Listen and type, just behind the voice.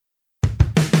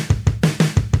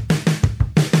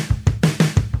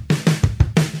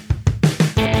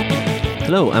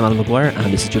Hello, I'm Alan McGuire,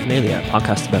 and this is Juvenalia, a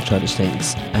podcast about childish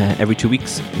things. Every 2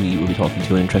 weeks, we will be talking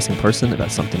to an interesting person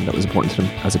about something that was important to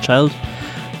them as a child,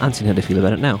 and seeing how they feel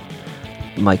about it now.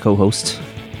 My co-host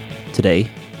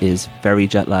today is very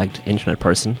jet-lagged internet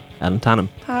person, Ellen Tannum.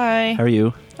 Hi. How are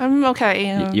you? I'm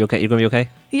okay. You okay? You're going to be okay?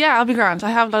 Yeah, I'll be grand.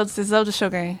 I have loads of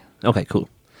sugar. Okay, cool.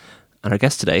 And our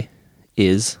guest today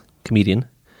is comedian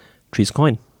Theresa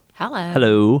Coyne. Hello.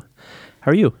 Hello.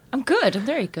 How are you? I'm good. I'm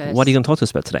very good. What are you going to talk to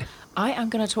us about today? I am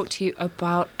going to talk to you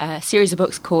about a series of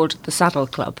books called The Saddle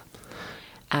Club.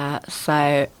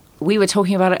 So we were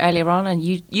talking about it earlier on, and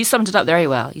you summed it up very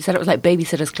well. You said it was like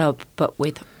Babysitter's Club, but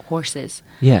with horses.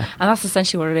 Yeah. And that's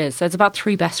essentially what it is. So it's about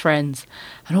three best friends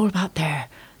and all about their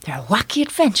wacky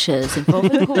adventures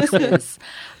involving horses.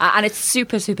 And it's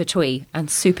super, super twee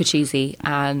and super cheesy.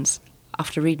 And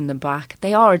after reading them back,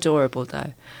 they are adorable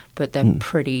though, but they're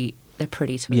pretty... They're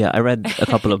pretty twee. Yeah, I read a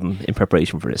couple of them in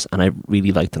preparation for this, and I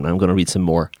really liked them. I'm going to read some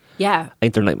more. Yeah. I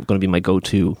think they're like going to be my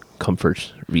go-to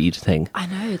comfort read thing. I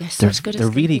know, they're such good They're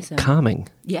really escapism. calming.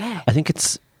 Yeah. I think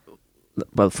it's,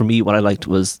 well, for me, what I liked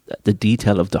was the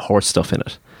detail of the horse stuff in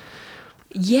it.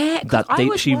 Yeah. 'cause That I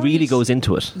was she really worried- goes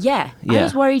into it. Yeah. Yeah. I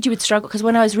was worried you would struggle because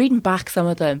when I was reading back some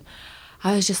of them,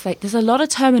 I was just like, there's a lot of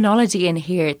terminology in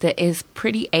here that is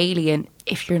pretty alien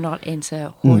if you're not into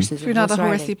horses. If you're not a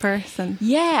horsey person.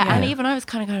 Yeah. And even I was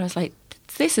kind of going, I was like,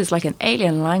 this is like an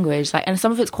alien language. Like, and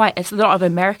some of it's a lot of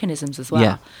Americanisms as well.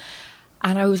 Yeah.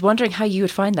 And I was wondering how you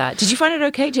would find that. Did you find it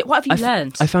okay? What have you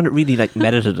learned? I found it really like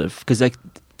meditative because like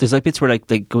there's like bits where like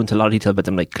they go into a lot of detail about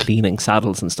them like cleaning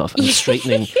saddles and stuff and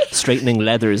straightening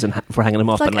leathers and for hanging them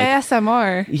up. It's like and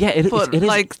ASMR. Yeah, it is.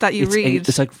 like that you read.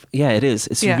 It's like, yeah, it is.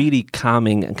 It's really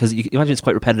calming because you imagine it's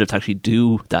quite repetitive to actually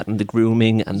do that and the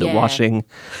grooming and the washing.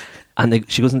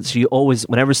 And she always,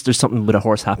 whenever there's something with a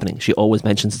horse happening, she always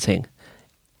mentions the thing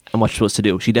and what she's supposed to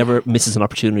do. She never misses an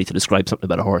opportunity to describe something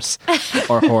about a horse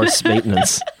or horse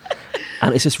maintenance.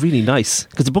 And it's just really nice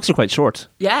because the books are quite short.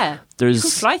 Yeah. You can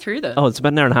fly through them. Oh, it's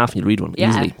about an hour and a half and you read one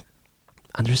easily.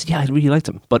 And I really like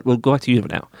them. But we'll go back to you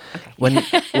now.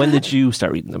 Okay. When did you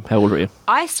start reading them? How old were you?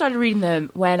 I started reading them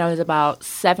when I was about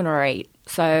 7 or 8.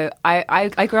 So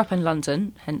I grew up in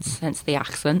London, hence the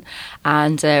accent.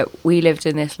 And we lived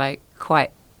in this like quite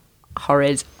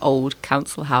horrid old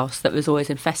council house that was always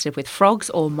infested with frogs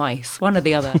or mice, one or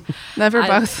the other. Never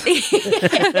both. Whew.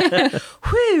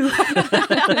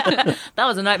 That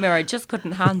was a nightmare I just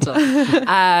couldn't handle.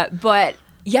 But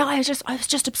yeah, I was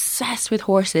just obsessed with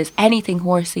horses. Anything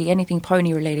horsey, anything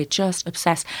pony related, just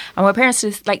obsessed. And my parents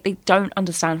just like they don't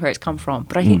understand where it's come from.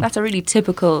 But I think that's a really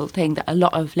typical thing that a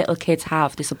lot of little kids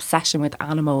have, this obsession with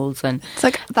animals. And It's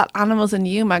like that Animals and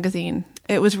You magazine.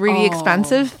 It was really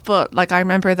expensive, but like I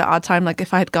remember the odd time, like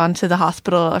if I had gone to the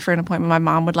hospital for an appointment, my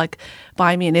mom would like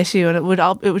buy me an issue, and it would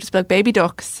just be like baby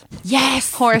ducks,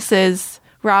 yes, horses,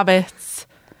 rabbits,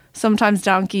 sometimes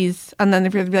donkeys, and then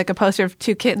there'd be like a poster of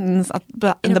two kittens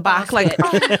in the back, like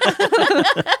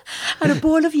and a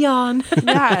ball of yarn.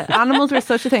 yeah, animals were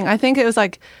such a thing. I think it was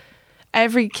like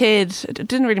every kid, it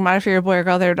didn't really matter if you were a boy or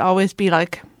girl, there would always be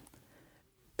like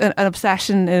an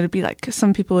obsession. It would be like,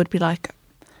 some people would be like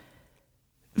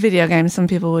video games, some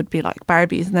people would be like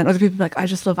Barbies, and then other people would be like, I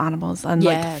just love animals, and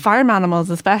like farm animals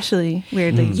especially,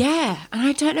 weirdly. Yeah, and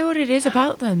I don't know what it is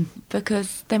about them,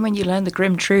 because then when you learn the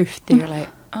grim truth, you're like,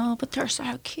 oh, but they're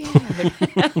so cute. So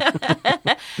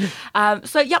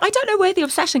yeah, I don't know where the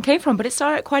obsession came from, but it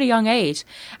started at quite a young age.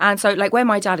 And so like where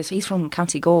my dad is, he's from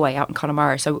County Galway out in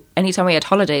Connemara, so anytime we had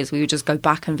holidays we would just go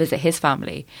back and visit his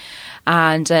family.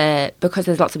 And because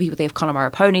there's lots of people, they have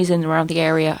Connemara ponies in and around the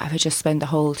area, I would just spend the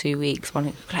whole 2 weeks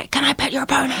wanting like, can I pet your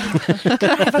pony? Can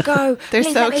I have a go? They're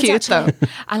Please so let me cute touch it." though.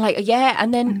 And like, yeah,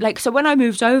 and then like, so when I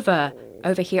moved over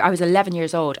here, I was 11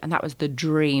 years old, and that was the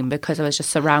dream because I was just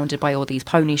surrounded by all these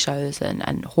pony shows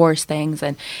and horse things,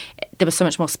 and there was so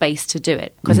much more space to do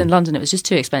it because in London it was just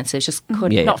too expensive, it's just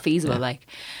not feasible. Like,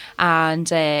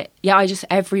 and I just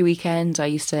every weekend I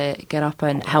used to get up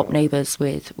and help neighbours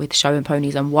with showing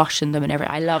ponies and washing them and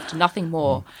everything. I loved nothing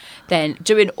more than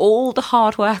doing all the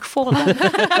hard work for them.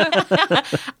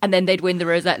 And then they'd win the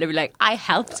rosette and they'd be like, I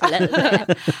helped a little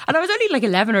bit. And I was only like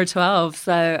 11 or 12,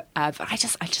 so but I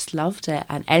just loved it,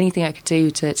 and anything I could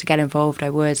do to get involved I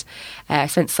would. I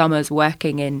spent summers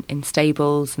working in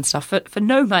stables and stuff for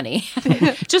no money,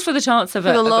 just for the chance of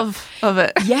For the love of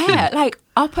it. Yeah, like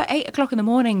up at 8 o'clock in the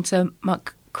morning to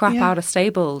muck crap out of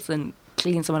stables and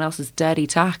clean someone else's dirty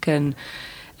tack and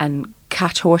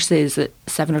catch horses at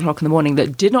 7 o'clock in the morning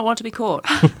that did not want to be caught.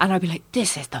 And I'd be like,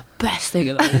 this is the best thing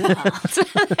in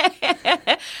the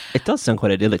world. It does sound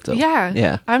quite idyllic though. Yeah.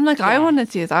 Yeah. I'm like, I want to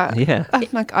do that. Yeah. I'm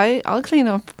like, I'll clean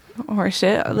up horse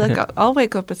shit. Like, I'll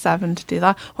wake up at 7 to do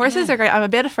that. Horses are great. I'm a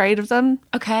bit afraid of them.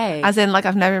 Okay. As in, like,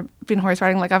 I've never been horse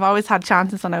riding. Like, I've always had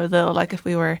chances when I was little. Like, if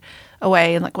we were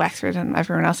away in, like, Wexford and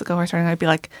everyone else would go horse riding, I'd be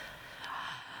like,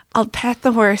 I'll pet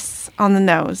the horse on the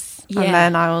nose and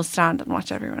then I will stand and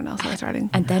watch everyone else horse riding.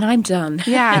 And then I'm done.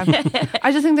 Yeah.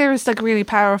 I just think they were just, like, really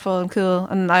powerful and cool.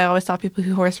 And I always thought people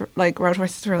who rode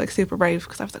horses were, like, super brave,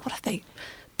 because I was like, what if they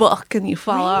buck and you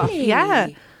fall off? Yeah.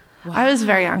 Wow. I was a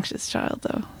very anxious child,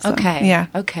 though. So, okay. Yeah.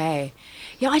 Okay.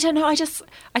 Yeah, I don't know. I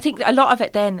think a lot of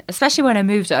it then, especially when I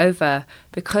moved over,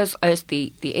 because I was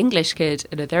the English kid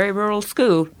in a very rural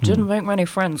school, didn't make many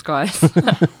friends, guys.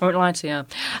 Won't lie to you.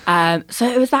 So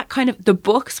it was that kind of, the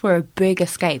books were a big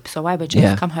escape. So I would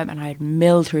just come home and I'd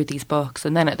mill through these books,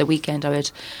 and then at the weekend I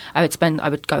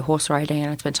would go horse riding,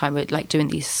 and I'd spend time with, like, doing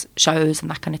these shows and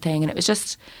that kind of thing, and it was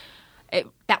just.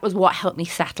 That was what helped me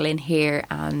settle in here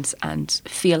and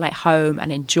feel like home and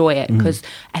enjoy it, because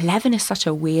 11 is such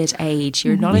a weird age.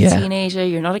 You're not a teenager,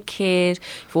 you're not a kid,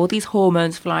 you've all these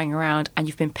hormones flying around, and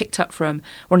you've been picked up from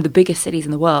one of the biggest cities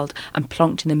in the world and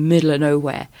plonked in the middle of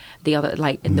nowhere, the other,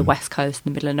 like, in the West Coast,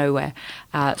 in the middle of nowhere.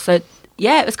 So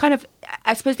yeah, it was kind of,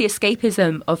 I suppose the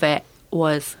escapism of it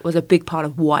was a big part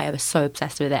of why I was so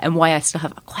obsessed with it, and why I still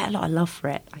have quite a lot of love for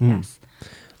it, I guess.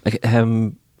 Like,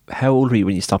 how old were you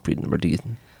when you stopped reading them, or did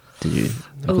you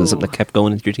was it something that kept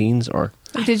going into your teens, or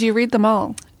did you read them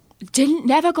all?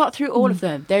 Never got through all of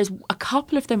them. There's a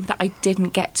couple of them that I didn't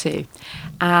get to,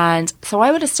 and so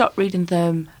I would have stopped reading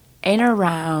them in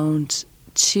around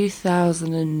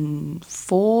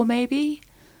 2004, maybe.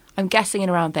 I'm guessing in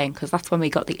around then, because that's when we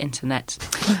got the internet.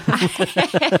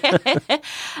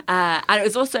 And it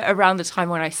was also around the time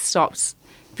when I stopped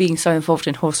being so involved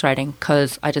in horse riding,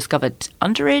 because I discovered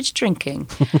underage drinking.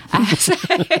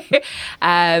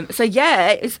 So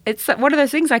yeah, it's one of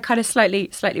those things I kind of slightly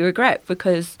regret,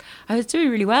 because I was doing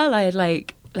really well. I had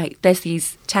like there's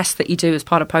these tests that you do as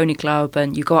part of Pony Club,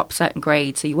 and you go up certain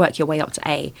grades, so you work your way up to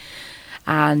A,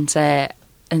 and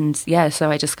yeah,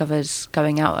 so I discovered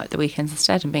going out at the weekends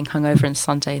instead, and being hungover on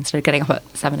Sunday instead of getting up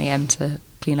at 7 a.m. to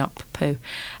clean up poo.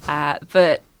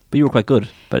 But you were quite good,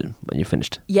 but when you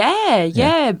finished.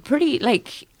 Yeah, pretty.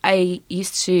 Like, I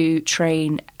used to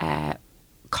train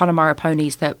Connemara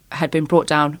ponies that had been brought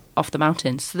down off the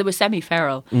mountains, so they were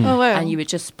semi-feral. Oh wow! And you would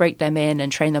just break them in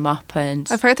and train them up. And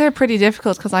I've heard they're pretty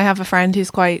difficult, because I have a friend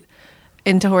who's quite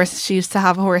into horses. She used to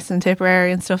have a horse in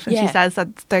Tipperary and stuff, and she says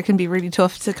that they can be really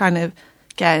tough to kind of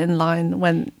get in line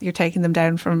when you're taking them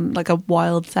down from, like, a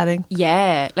wild setting.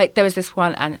 Yeah, like there was this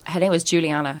one, and her name was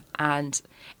Juliana, and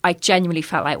I genuinely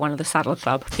felt like one of the Saddle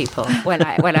Club people when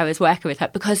I was working with her,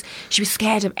 because she was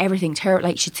scared of everything.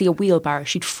 Like, she'd see a wheelbarrow,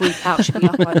 she'd freak out, she'd be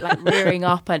up, like, rearing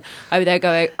up, and over there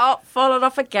going, oh, fallen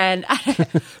off again.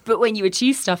 But when you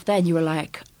achieve stuff, then you were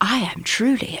like, I am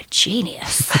truly a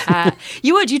genius.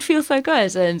 You'd feel so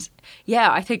good. And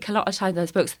yeah, I think a lot of times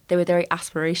those books, they were very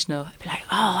aspirational. I'd be like,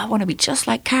 oh, I want to be just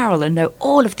like Carol and know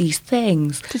all of these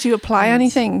things. Did you apply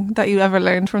anything that you ever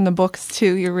learned from the books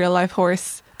to your real life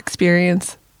horse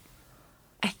experience?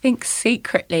 I think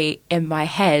secretly in my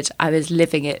head I was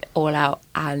living it all out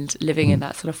and living in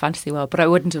that sort of fantasy world, but I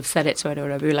wouldn't have said it to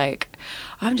anyone. I'd be like,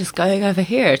 I'm just going over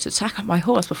here to tack up my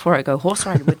horse before I go horse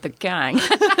riding with the gang.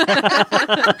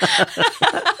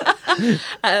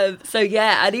 So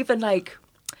yeah, and even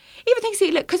things that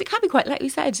you look, because it can be quite, like we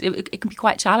said, it can be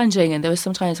quite challenging. And there was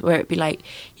some times where it'd be like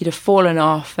you'd have fallen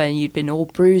off and you'd been all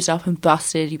bruised up and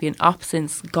busted. You'd been up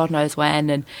since God knows when,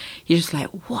 and you're just like,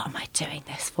 what am I doing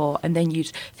this for? And then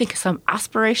you'd think of some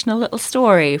aspirational little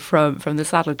story from the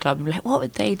Saddle Club and be like, what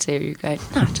would they do? You go,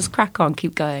 no, just crack on,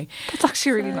 keep going. That's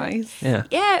actually really nice.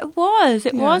 Yeah, it was.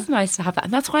 It was nice to have that,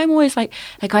 and that's why I'm always like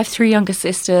I have 3 younger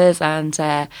sisters, and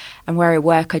where I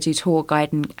work, I do tour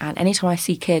guiding, and anytime I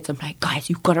see kids, I'm like, guys,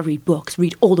 you've got to read books,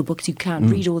 read all the books you can,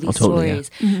 read all these stories,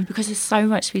 because there's so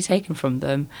much to be taken from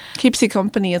them. Keeps you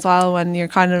company as well when you're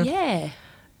kind of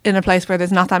in a place where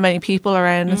there's not that many people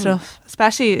around and stuff,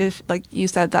 especially if, like you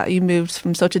said, that you moved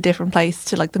from such a different place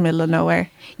to like the middle of nowhere.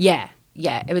 Yeah,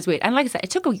 it was weird. And like I said, it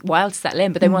took a while to settle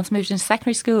in, but then once I moved into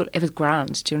secondary school, it was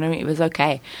grand. Do you know what I mean? It was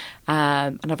okay.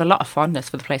 And I have a lot of fondness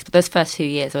for the place. But those first few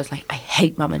years, I was like, I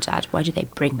hate mum and dad. Why did they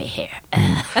bring me here?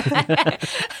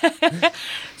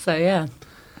 So, yeah.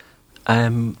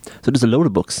 So there's a load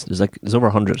of books. There's over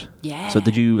 100. Yeah. So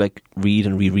did you like read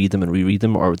and reread them and reread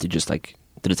them, or did you just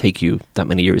did it take you that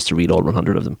many years to read all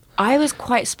 100 of them? I was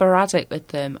quite sporadic with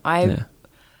them. I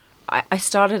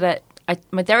started at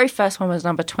my very first one was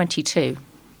number 22,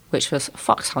 which was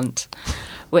Fox Hunt,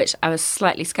 which I was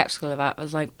slightly sceptical about. I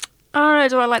was like, I don't know,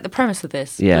 do I like the premise of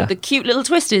this? Yeah. The cute little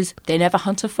twist is they never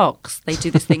hunt a fox. They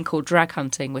do this thing called drag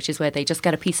hunting, which is where they just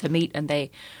get a piece of meat and they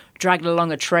drag it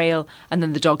along a trail, and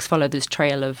then the dogs follow this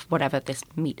trail of whatever this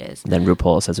meat is. And then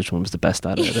RuPaul says which one was the best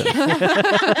at it.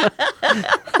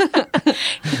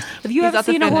 Have you ever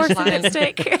seen a horse in line.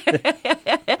 lipstick?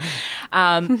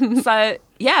 So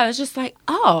yeah, I was just like,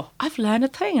 oh, I've learned a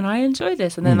thing and I enjoy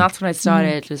this. And then that's when I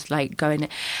started just like going.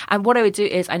 And what I would do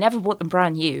is I never bought them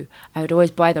brand new. I would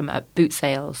always buy them at boot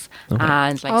sales.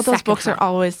 And like All those books secondhand.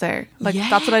 are always there. Like Yeah.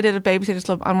 that's what I did at Babysitter's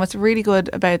Club. And what's really good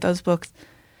about those books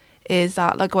is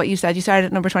that, like what you said, you started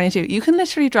at number 22. You can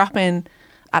literally drop in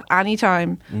at any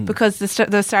time because the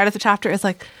start of the chapter is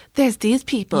like, there's these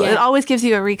people. Yeah. It always gives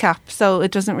you a recap, so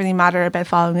it doesn't really matter about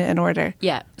following it in order.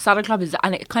 Yeah, Saddle Club is,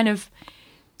 and it kind of,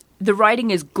 the writing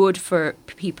is good for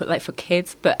people, like for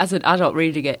kids, but as an adult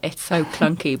reading it, it's so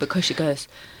clunky because she goes,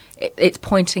 it's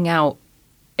pointing out,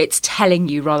 it's telling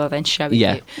you rather than showing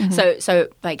Yeah. you. So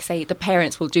like say the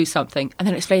parents will do something and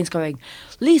then it explains going,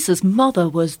 Lisa's mother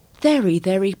was very,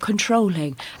 very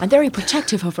controlling and very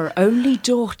protective of her only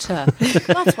daughter.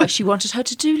 That's why she wanted her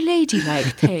to do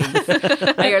ladylike things.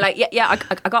 And you're like, yeah,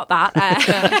 I got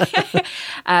that.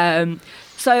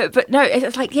 So, but no,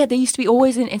 it's like, yeah, they used to be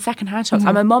always in second-hand shops.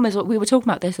 And my mum we were talking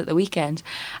about this at the weekend.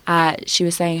 She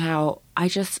was saying how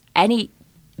any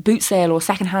boot sale or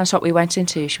second-hand shop we went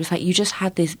into, she was like, you just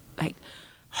had this like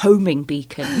homing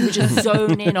beacon. You would just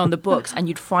zone in on the books and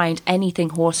you'd find anything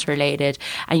horse related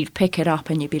and you'd pick it up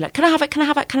and you'd be like, can I have it? Can I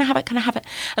have it? Can I have it? Can I have it?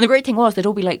 And the great thing was they'd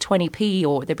all be like 20p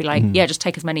or they'd be like, yeah, just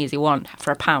take as many as you want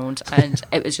for £1. And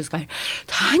it was just like,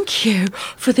 thank you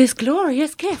for this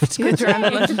glorious gift.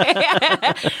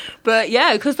 But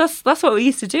yeah, because that's what we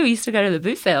used to do. We used to go to the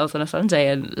boot sales on a Sunday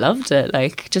and loved it.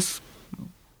 Like just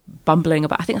bumbling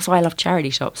about. I think that's why I love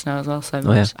charity shops now as well so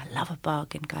much. yeah. I love a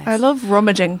bargain, guys. I love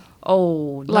rummaging.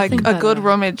 Oh, Like nothing a good better.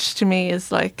 rummage to me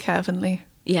is like heavenly.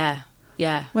 Yeah,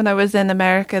 yeah. When I was in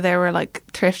America, there were like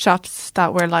thrift shops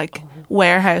that were like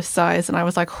warehouse size, and I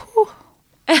was like, whew.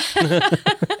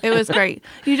 It was great.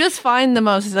 You just find the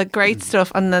most like great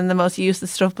stuff and then the most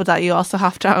useless stuff, but that you also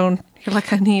have to own. You're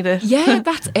like, I need it. Yeah,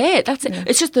 that's it. That's it.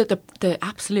 It's just the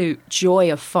absolute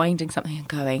joy of finding something and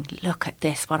going, look at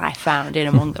this, what I found in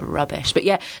among the rubbish. But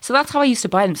yeah, so that's how I used to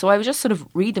buy them. So I would just sort of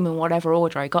read them in whatever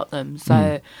order I got them.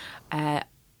 So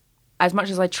as much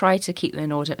as I tried to keep them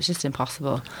in order, it was just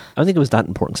impossible. I don't think it was that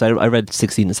important because I read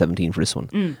 16 and 17 for this one.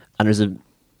 And there's a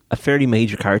fairly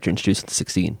major character introduced into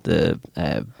 16,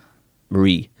 the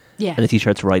Marie. Yeah. And the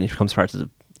teacher to write and she becomes part of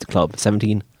the club.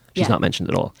 17, she's Yeah. not mentioned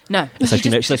at all. No. It's like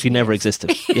she actually never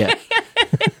existed. Yeah.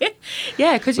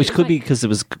 Yeah, because Which could be because it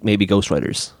was maybe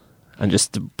ghostwriters. And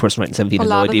just the person writing 17 A had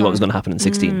no lot of idea what them. was going to happen in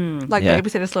 16. Like Yeah.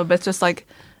 Babysitter's Club, it's just like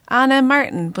Anna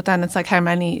Martin, but then it's like, how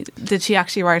many did she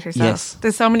actually write herself? Yes.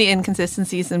 There's so many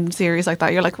inconsistencies in series like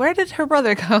that. You're like, where did her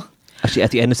brother go? Actually,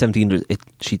 at the end of 17,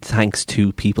 she thanks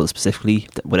two people specifically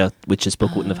without which this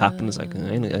book wouldn't have happened. It's like,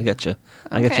 I get you.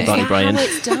 I get you, Okay. Bonnie how Bryant.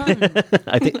 it's done.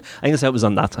 I think that's how it was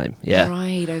on that time. Yeah.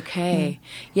 Right, okay.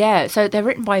 Yeah, so they're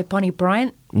written by Bonnie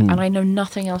Bryant, and I know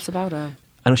nothing else about her.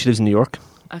 I know she lives in New York.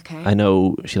 Okay. I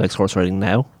know she likes horse riding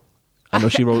now. I know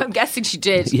she wrote. I'm guessing she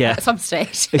did Yeah. at some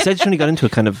stage. They said she only got into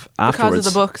it kind of afterwards. Because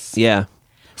of the books. Yeah.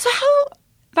 So how...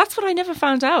 That's what I never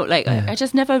found out. Like, I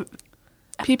just never...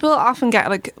 People often get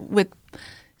like with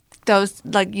those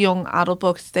like young adult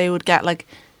books, they would get like,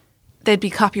 they'd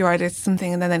be copyrighted or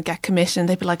something and then they'd get commissioned.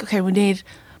 They'd be like, okay, we need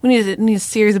a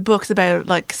series of books about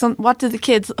like what do the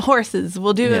kids, horses,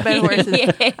 we'll do about horses.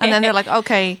 Yeah. And then they're like,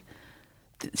 okay,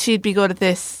 she'd be good at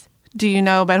this. Do you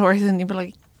know about horses? And you'd be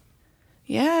like,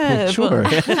 yeah, Sure.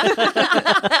 but-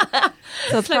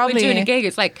 so it's It's like probably we're doing a gig.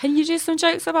 It's like, can you do some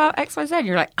jokes about X, Y, Z? And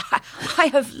you're like, I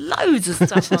have loads of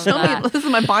stuff on Show me, that. this is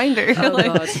my binder. Oh,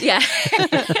 Like, God. Yeah.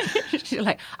 You're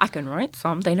like, I can write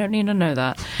some. They don't need to know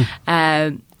that.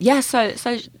 Yeah, so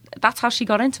that's how she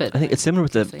got into it. I think it's similar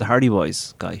with the Hardy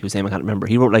Boys guy whose name I can't remember.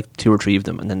 He wrote like 2 or 3 of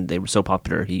them and then they were so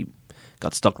popular he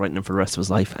got stuck writing them for the rest of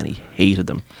his life and he hated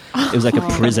them. It was like a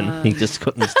prison. He just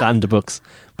couldn't stand the books.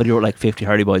 But he wrote like 50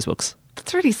 Hardy Boys books.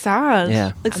 That's really sad.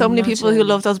 Yeah. Like so many people who Imagine.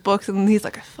 love those books and he's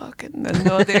like, I fucking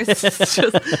know there's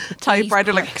just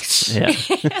typewriter like Yeah.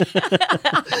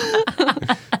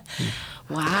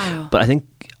 Wow. But I think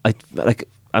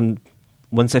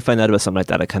once I find out about something like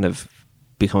that, I kind of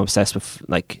become obsessed with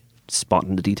like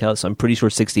spotting the details. So I'm pretty sure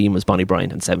 16 was Bonnie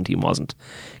Bryant and 17 wasn't,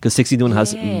 because 16 one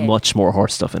has Yeah. much more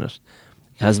horse stuff in it.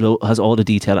 It has all the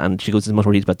detail, and she goes into much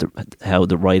more detail about how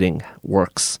the writing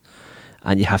works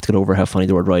and you have to get over how funny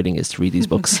the word riding is to read these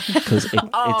books because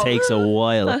it takes a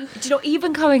while. Do you know,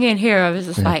 even coming in here, I was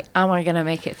just like, am I going to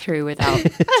make it through without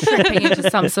tripping into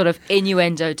some sort of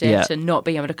innuendo ditch and not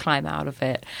being able to climb out of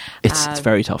it? It's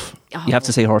very tough. You have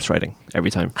to say horse riding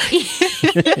every time.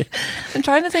 I'm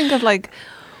trying to think of like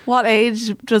what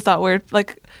age does that word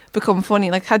like become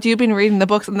funny? Like, had you been reading the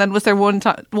books and then was there one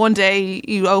day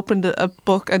you opened a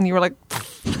book and you were like,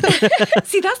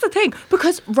 see, that's the thing,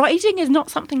 because riding is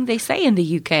not something they say in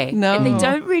the UK. No. And they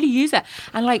don't really use it.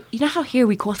 And like, you know how here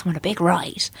we call someone a big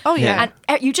ride? oh yeah,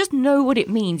 And you just know what it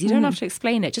means. You don't have to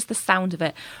explain it, just the sound of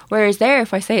it. Whereas there,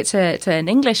 if I say it to an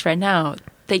English friend now,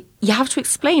 you have to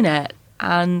explain it.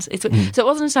 And so it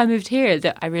wasn't until I moved here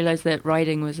that I realised that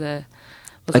riding was Like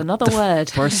another the word.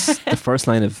 The first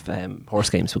line of horse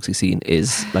games books you've seen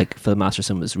is like Phil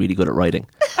Masterson was really good at riding.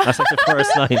 That's like the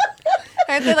first line.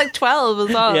 aren't they like 12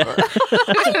 as well? Yeah.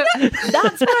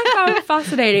 That's what I found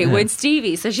fascinating when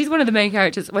Stevie, so she's one of the main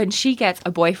characters, when she gets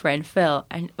a boyfriend, Phil,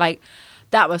 and like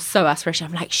that was so aspirational.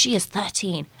 I'm like, she is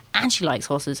 13 and she likes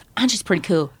horses and she's pretty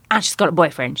cool and she's got a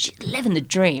boyfriend. She's living the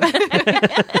dream.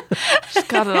 She's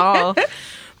got it all.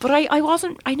 But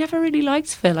I never really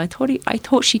liked Phil. I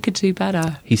thought she could do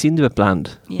better. He seemed a bit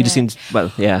bland. He just Yeah. seemed,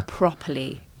 well, yeah.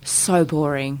 Properly. So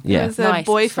boring. Yeah. There's a Nice,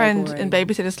 boyfriend so in boring.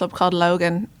 Babysitter's Club called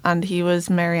Logan, and he was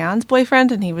Marianne's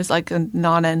boyfriend, and he was like a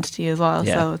non-entity as well.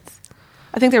 Yeah. So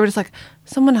I think they were just like,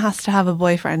 someone has to have a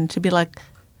boyfriend to be like,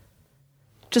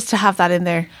 just to have that in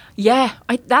there. Yeah,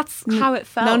 that's how it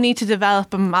felt. No need to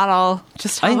develop him at all.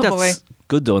 Just I have think a boy. that's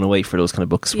good though in a way for those kind of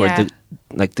books where Yeah.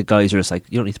 the guys are just like,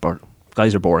 you don't need to bore.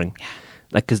 Guys are boring.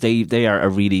 Like, because they are a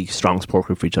really strong support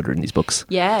group for each other in these books.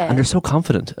 Yeah. And they're so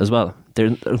confident as well.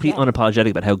 They're really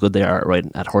unapologetic about how good they are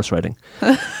at horse riding.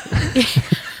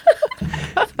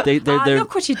 they're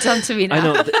look what you've done to me now. I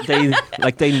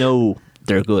know they know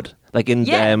they're good. Like in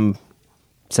Yeah.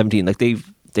 17, like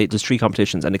there's 3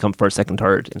 competitions and they come first, second,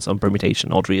 third in some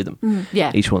permutation, all 3 of them.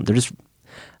 Yeah. Each one. They're just,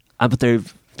 but they're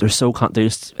so they're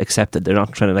just accepted. They're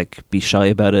not trying to like be shy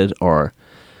about it. Or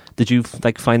did you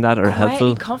like find that or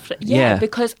helpful? Confident. Yeah,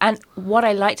 because and what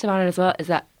I liked about it as well is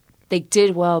that they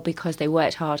did well because they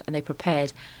worked hard and they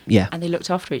prepared. Yeah. And they looked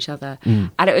after each other.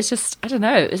 And it was just, I don't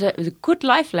know, it was a good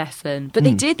life lesson. But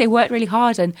they worked really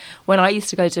hard. And when I used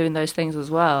to go doing those things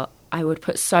as well, I would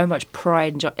put so much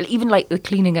pride and joy. Even like the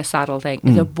cleaning a saddle thing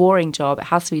is a boring job. It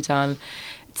has to be done.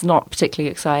 It's not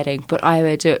particularly exciting, but I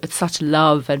would do it with such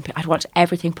love, and I'd want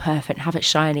everything perfect and have it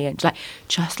shiny and like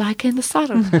just like in the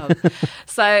saddle club.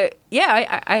 So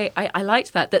yeah, I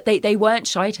liked that they weren't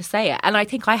shy to say it, and I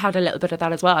think I had a little bit of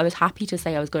that as well. I was happy to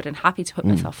say I was good and happy to put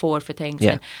myself forward for things,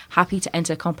 and happy to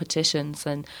enter competitions,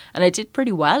 and I did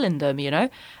pretty well in them, you know,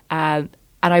 and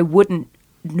I wouldn't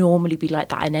normally be like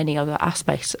that in any other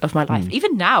aspect of my life.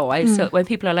 Even now, I still, when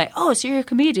people are like, "Oh, so you're a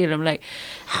comedian," I'm like,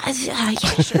 "Yeah,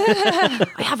 sure.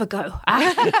 I have a go."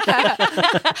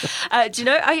 Do you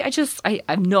know?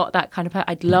 I'm not that kind of person.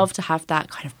 I'd love to have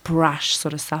that kind of brash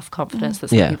sort of self-confidence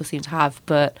that some people seem to have,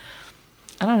 but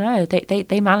I don't know.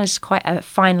 They managed quite a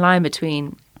fine line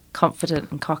between confident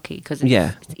and cocky, because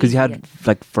you had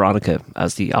like Veronica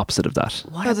as the opposite of that.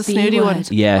 What the snooty one.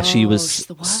 Yeah, she was she's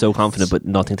the so worst. confident, but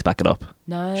nothing to back it up.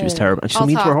 No. She was terrible, and she's so I'll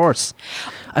mean to her talk. horse.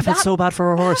 I felt so bad for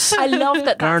her horse. I love that.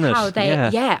 That's Garnet, how they.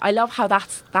 yeah. I love how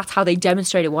that's how they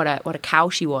demonstrated what a cow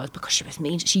she was, because she was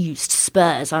mean. She used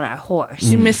spurs on her horse.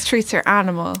 She mistreats her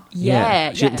animal.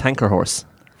 Yeah, she didn't thank her horse,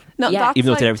 No, Yeah. that's even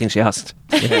though it like, did everything she asked.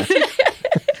 Yeah.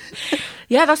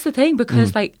 Yeah, that's the thing,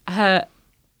 because like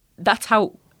that's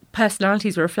how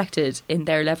personalities were reflected in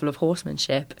their level of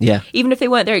horsemanship. Yeah. Even if they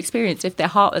weren't very experienced, if their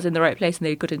heart was in the right place and they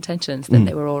had good intentions, then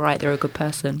they were all right. They were a good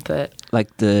person. But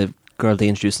Like the girl they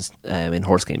introduced in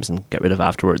horse games and get rid of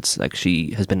afterwards, like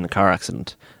she has been in a car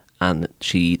accident and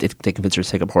they convinced her to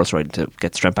take up horse riding to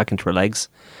get strength back into her legs.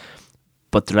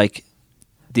 But they're like,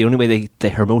 the only way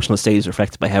her emotional state is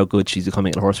reflected by how good she's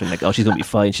becoming at horse riding. Like, oh, she's going to be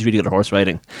fine. She's really good at horse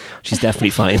riding. She's definitely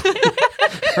fine.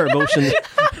 Her emotion,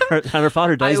 and her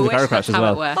father dies in the car crash as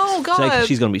well. Oh God! So like,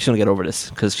 she's going to get over this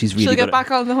because she's really She'll good. get back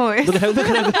on the horse. Look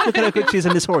at how good she is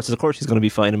in this horse. Of course, she's going to be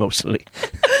fine emotionally.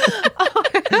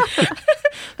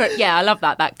 But yeah, I love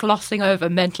that glossing over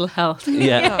mental health.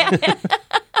 Yeah.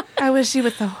 I wish she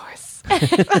was the horse.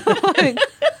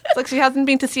 It's like she hasn't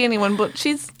been to see anyone, but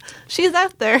she's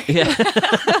out there. Yeah.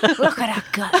 Look at her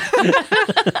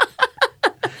gut.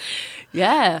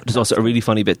 Yeah. There's also a really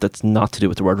funny bit that's not to do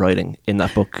with the word riding in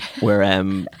that book, where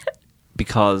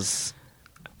because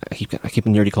I keep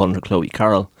nearly calling her Chloe,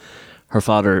 Carol, her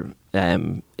father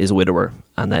is a widower,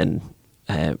 and then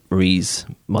Marie's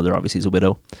mother obviously is a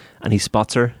widow, and he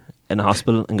spots her in a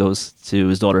hospital and goes to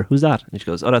his daughter, "Who's that?" And she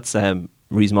goes, "Oh, that's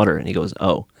Marie's mother." And he goes,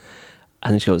 "Oh,"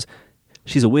 and then she goes,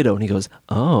 "She's a widow," and he goes,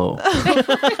 "Oh."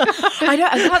 I know,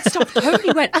 and that stuff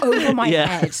totally went over my Yeah.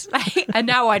 head. And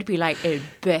now I'd be like, in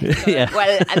bed. Yeah.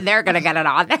 Well, and they're going to get it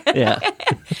on. Yeah.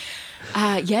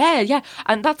 Yeah.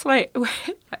 And that's why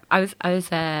I was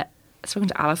talking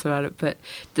to Alice about it, but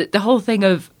the whole thing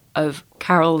of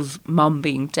Carol's mum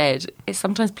being dead is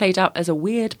sometimes played out as a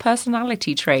weird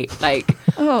personality trait. Like,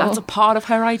 that's a part of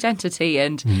her identity,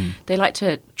 and they like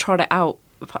to trot it out,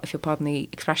 if you'll pardon the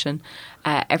expression,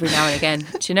 every now and again,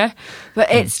 do you know?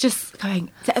 But it's just going,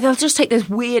 they'll just take this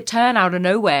weird turn out of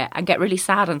nowhere and get really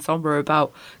sad and somber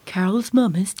about Carol's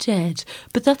mum is dead,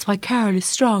 but that's why Carol is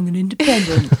strong and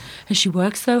independent and she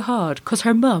works so hard because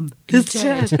her mum is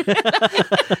dead.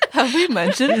 Have we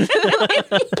mentioned?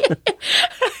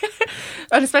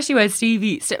 And especially when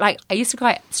Stevie, like, I used to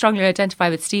quite strongly identify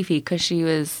with Stevie because she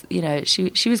was, you know,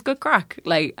 she was good crack,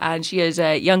 like, and she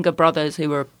had younger brothers who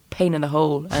were pain in the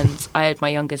hole, and I had my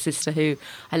younger sister who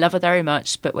I love her very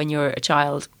much, but when you're a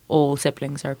child, all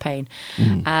siblings are a pain.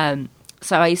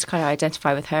 So I used to kind of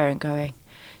identify with her and going,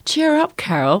 "Cheer up,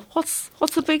 Carol. What's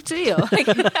the big deal? Like,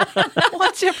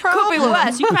 What's your problem? could be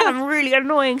worse. You can have really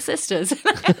annoying sisters."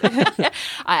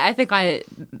 I think I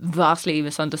vastly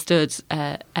misunderstood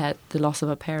the loss of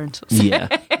a parent. Yeah.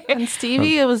 And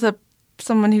Stevie was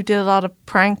someone who did a lot of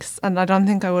pranks, and I don't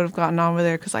think I would have gotten on with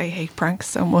her because I hate pranks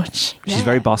so much. She's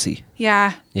very bossy.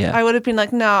 Yeah. Yeah. I would have been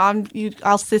like, no,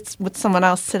 I'll sit with someone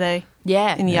else today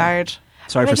Yeah. in the yard.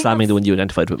 Sorry But I for think slamming that's- the one you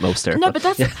identified with most there. No, but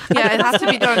that's Yeah, it has to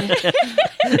be done.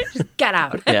 get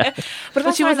out. Yeah. But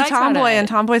But she was a tomboy, and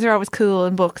tomboys are always cool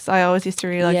in books. I always used to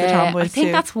really like the tomboys I think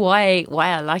too. that's why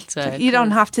I liked her. You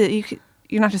don't have to.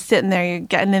 You're not just sitting there. You're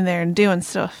getting in there and doing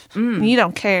stuff. You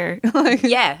don't care. Like,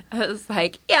 Yeah, I was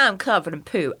like, yeah, I'm covered in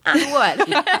poo. And what?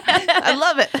 I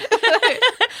love it.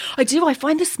 I do. I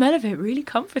find the smell of it really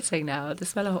comforting now. The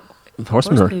smell of Horse horse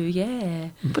manure. poo. Yeah.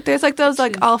 But there's like those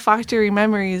like olfactory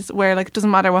memories where like it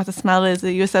doesn't matter what the smell is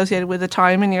that you associate it with a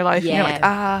time in your life. And you're like,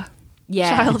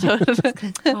 Yeah. childhood.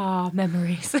 Oh,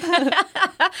 memories.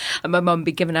 And my mum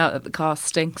be giving out that the car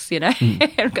stinks, you know.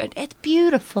 And I'm going, it's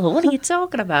beautiful. What are you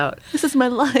talking about? This is my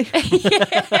life.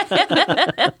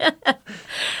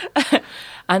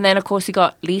 And then, of course, you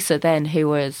got Lisa then, who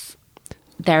was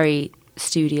very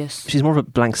studious. She's more of a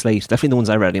blank slate. Definitely the ones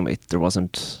I read anyway. There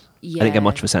wasn't. I didn't get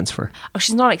much of a sense for her. Oh,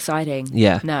 she's not exciting.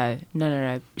 Yeah. No.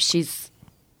 She's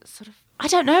sort of, I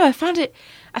don't know. I found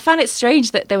it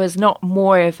strange that there was not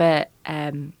more of a,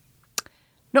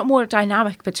 not more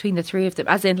dynamic between the three of them.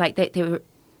 As in, like they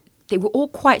were all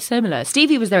quite similar.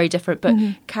 Stevie was very different, but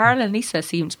Carol and Lisa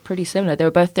seemed pretty similar. They were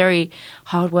both very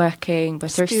hardworking,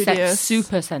 both very Studious.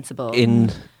 super sensible.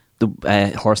 In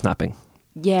the horse napping,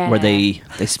 Yeah. where they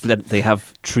split, they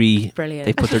have tree. Brilliant.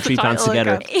 They put their tree plants Title,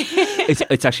 together. okay.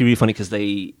 It's actually really funny because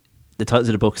the titles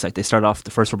of the books, like, they start off,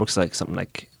 the first four books like something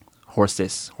like horse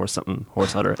this, horse something,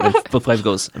 horse other. And then book 5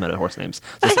 goes, I'm out of horse names.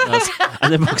 So something else.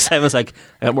 And then book 7 was like,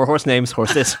 I got more horse names,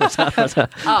 horse this, horse that. Horse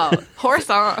that. Oh, Horse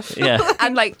off. Yeah.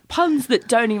 and like puns that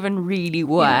don't even really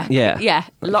work. Yeah. Yeah.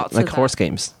 Lots Like of horse that.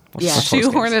 games. What's Yeah. horse games?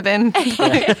 Shoehorn it in.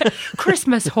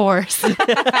 Christmas horse.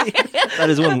 That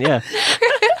is one, yeah.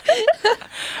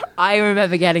 I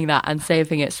remember getting that and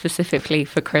saving it specifically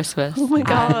for Christmas. Oh my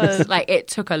God. Like, it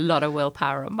took a lot of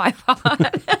willpower on my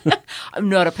part. I'm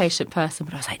not a patient person,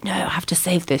 but I was like, no, I have to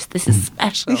save this. This is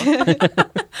special.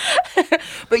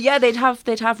 But yeah, they'd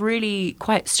have really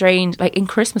quite strange, like in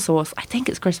Christmas Horse, I think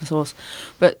it's Christmas Horse,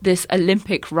 but this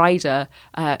Olympic rider,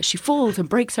 she falls and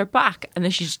breaks her back, and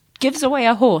then she gives away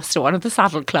a horse to one of the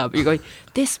saddle club. You're going,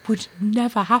 this would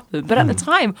never happen. But at the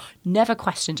time, never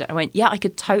questioned it. I went, yeah, I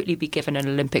could totally be given an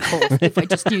Olympic horse if I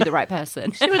just knew the right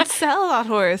person. She would sell that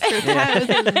horse for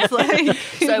thousands. Like,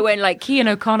 So when like Cian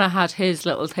O'Connor had his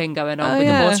little thing going on with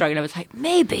yeah. the horse riding, I was like,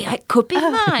 maybe it could be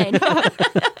mine.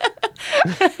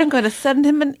 I'm going to send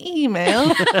him an email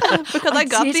because I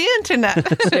got did. the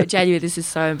internet. So genuinely, this is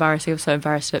so embarrassing. I'm so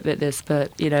embarrassed to admit this,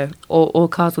 but you know, all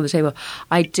cards on the table.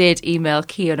 I did email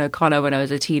Cian O'Connor when I was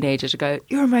a teenager to go,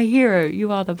 "You're my hero.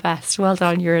 You are the best. Well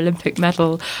done, your Olympic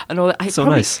medal and all that." So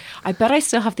nice. I bet I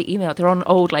still have the email. They're on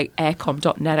old like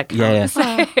aircom.net accounts.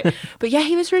 Yeah, But yeah,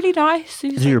 he was really nice. He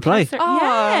was Did he reply?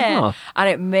 Yeah. Oh. And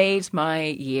it made my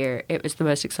year. It was the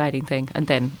most exciting thing. And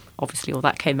then obviously all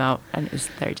that came out and it was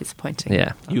very disappointing.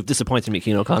 Yeah. You've disappointed me,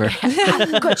 Cian O'Connor.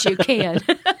 Got you, Cian.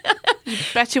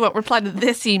 Bet you won't reply to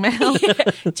this email.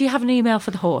 Do you have an email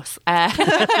for the horse? Can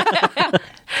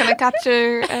I catch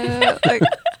your like?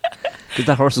 Because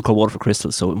that horse is called Waterford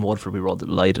Crystal, so in Waterford we were all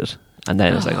delighted. And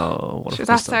then it's like, oh, what Sure, if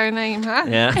that's our name, huh?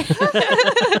 Yeah.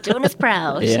 Doing us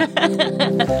proud. Yeah.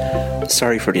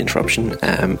 Sorry for the interruption.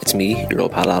 It's me, your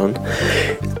old pal Alan.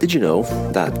 Did you know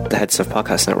that the Head Stuff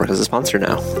Podcast Network has a sponsor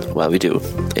now? Well, we do.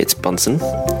 It's Bunsen,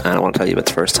 and I want to tell you about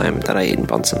the first time that I ate in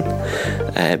Bunsen.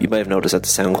 You might have noticed that the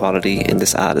sound quality in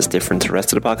this ad is different to the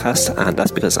rest of the podcast, and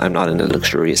that's because I'm not in a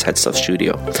luxurious Head Stuff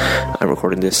studio. I'm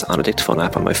recording this on a dictaphone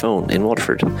app on my phone in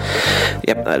Waterford.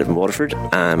 Yep, I live in Waterford.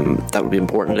 That will be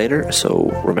important later, so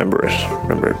remember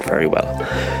it very well.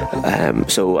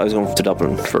 So I was going to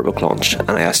Dublin for a book launch, and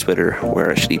I asked Twitter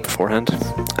where I should eat beforehand.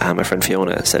 My friend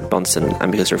Fiona said Bunsen,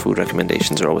 and because her food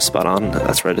recommendations are always spot on,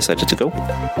 that's where I decided to go.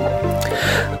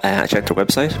 I checked her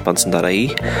website,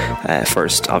 bunsen.ie,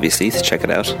 first, obviously, to check it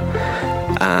out.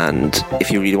 And if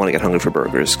you really want to get hungry for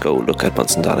burgers, go look at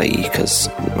bunsen.ie, because,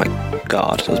 my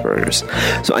God, those burgers.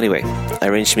 So anyway, I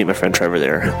arranged to meet my friend Trevor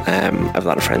there. I have a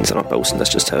lot of friends, I'm not boasting,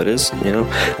 that's just how it is, you know.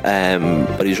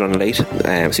 But he was running late,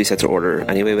 so he said to order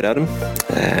anyway without him.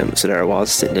 So there I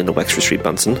was, sitting in the Wexford Street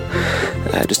Bunsen,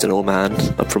 just an old man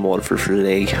up from Waterford for the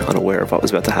day, unaware of what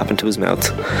was about to happen to his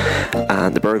mouth.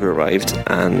 And the burger arrived,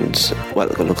 and, well,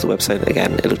 go look at the website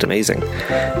again, it looked amazing,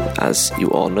 as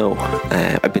you all know.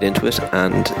 I bit into it,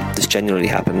 and this genuinely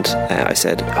happened. I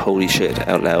said, holy shit,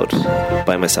 out loud,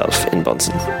 by myself in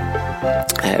Bunsen.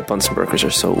 Bunsen burgers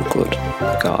are so good.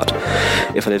 God,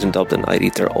 if I lived in Dublin, I'd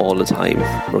eat there all the time,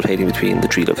 rotating between the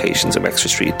 3 locations in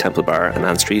Wexford Street, Temple Bar and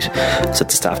Ann Street, so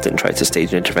the staff didn't try to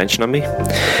stage an intervention on me.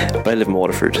 But I live in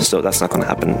Waterford, so that's not going to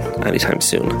happen anytime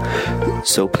soon.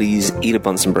 So please eat a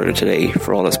Bunsen burger today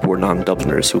for all us poor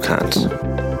non-Dubliners who can't.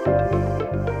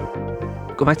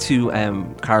 Go back to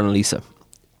Carol and Lisa.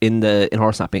 In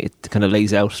Horse Snapping, it kind of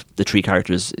lays out the 3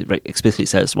 characters. It explicitly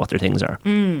says what their things are.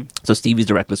 So Stevie's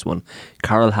the reckless one,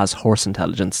 Carol has horse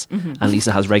intelligence, and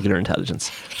Lisa has regular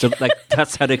intelligence. So like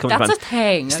that's how they come. That's a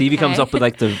thing. Stevie okay. comes up with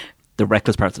like the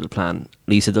reckless parts of the plan.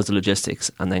 Lisa does the logistics,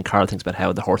 and then Carol thinks about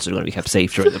how the horses are going to be kept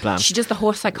safe during the plan. She does the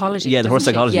horse psychology. Yeah, the horse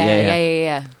doesn't she?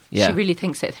 psychology. Yeah. She really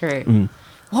thinks it through.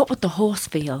 What would the horse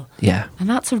feel? Yeah, and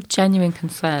that's a genuine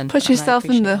concern. Put yourself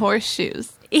in the horse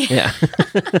shoes. Yeah.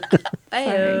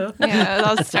 Sorry. Yeah,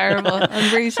 that's terrible.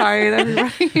 I'm really sorry,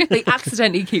 everybody. They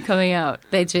accidentally keep coming out.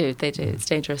 They do. It's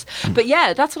dangerous. But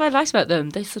yeah, that's what I liked about them.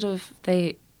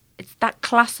 It's that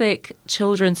classic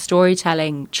children's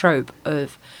storytelling trope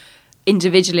of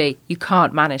individually you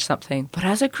can't manage something, but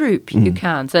as a group you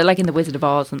can. So like in The Wizard of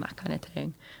Oz and that kind of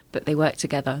thing. But they work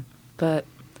together. But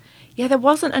yeah, there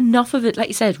wasn't enough of it. Like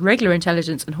you said, regular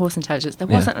intelligence and horse intelligence, there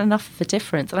wasn't enough of a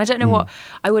difference. And I don't know what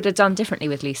I would have done differently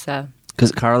with Lisa.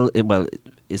 Because Carol,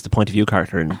 is the point of view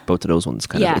character in both of those ones.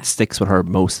 Kind of, it sticks with her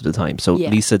most of the time. So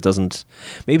Lisa doesn't.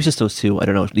 Maybe it's just those 2. I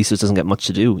don't know. Lisa doesn't get much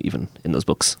to do even in those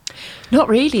books. Not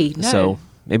really. No. So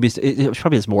maybe it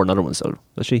probably has more than other ones, though.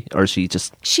 Does she, or is she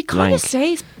just? She kind of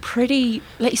stays pretty,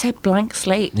 like you said, blank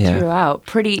slate throughout.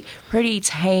 Pretty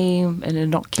tame and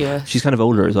innocuous. She's kind of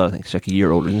older as well. I think she's like a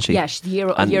year older, isn't she? Yeah, she's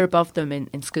a year above them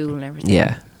in school and everything.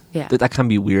 Yeah. Yeah. That can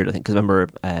be weird, I think, because I remember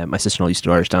my sister-in-law used to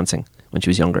do Irish dancing when she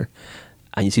was younger,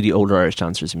 and you see the older Irish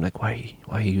dancers and you're like, why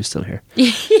are you still here?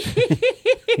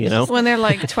 You know, when they're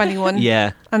like 21,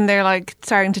 and they're like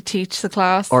starting to teach the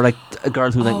class, or like a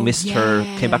girl who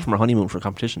came back from her honeymoon for a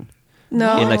competition.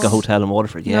 No, in like a hotel in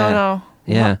Waterford. Yeah, no.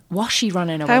 Yeah, what was she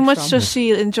running away? How much does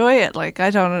she enjoy it? Like, I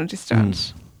don't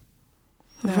understand.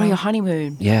 For your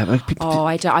honeymoon. Yeah,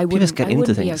 like I wouldn't get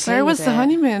into things. Where was the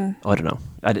honeymoon? Oh, I don't know.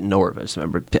 I didn't know her, but I just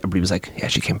remember everybody was like, "Yeah,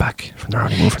 she came back from their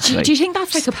honeymoon for today." Do you think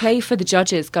that's like a play for the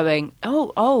judges going,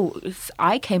 "Oh,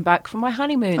 I came back from my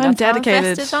honeymoon. I'm that's dedicated. How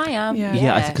invested I am."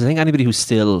 Yeah, I think anybody who's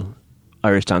still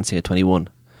Irish dancing at 21,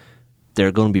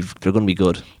 they're going to be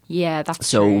good. Yeah, that's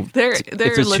so. True. They're if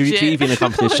there's legit. two in a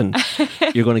competition,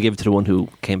 you're going to give it to the one who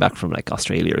came back from like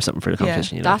Australia or something for the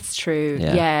competition. You know? That's true.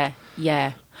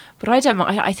 Yeah. But I don't.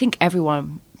 I think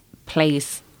everyone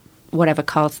plays whatever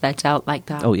cards they're dealt like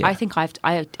that. Oh yeah. I think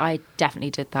I definitely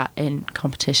did that in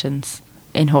competitions,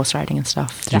 in horse riding and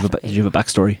stuff. Did you have a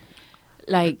backstory?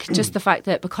 Like just the fact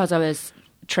that because I was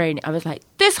training, I was like,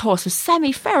 this horse was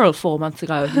semi-feral 4 months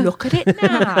ago. Look at it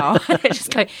now.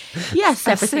 Just go, yes,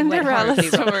 everything went Cinderella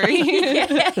story.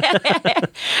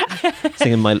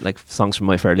 Singing my songs from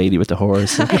My Fair Lady with the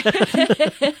horse.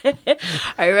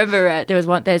 I remember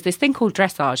there's this thing called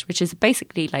dressage, which is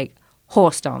basically like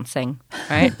horse dancing,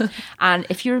 right? And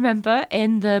if you remember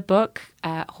in the book,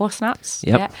 Horse Snaps,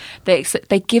 Yep.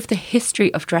 they give the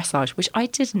history of dressage, which I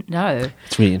didn't know.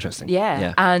 It's really interesting.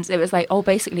 Yeah. And it was like,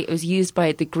 basically it was used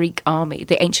by the Greek army,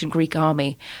 the ancient Greek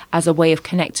army, as a way of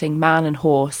connecting man and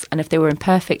horse. And if they were in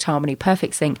perfect harmony,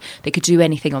 perfect sync, they could do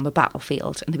anything on the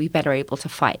battlefield and they'd be better able to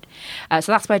fight.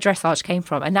 So that's where dressage came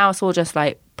from. And now it's all just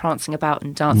like prancing about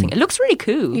and dancing. It looks really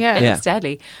cool. Yeah. It looks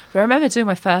deadly. But I remember doing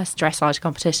my first dressage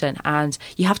competition, and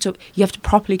you have to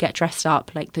properly get dressed up,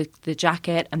 like the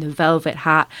jacket and the velvet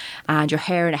hat and your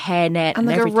hair in a hairnet And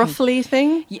like everything. a ruffly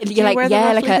thing? You're like,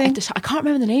 I can't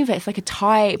remember the name of it. It's like a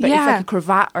tie, but it's like a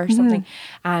cravat or something.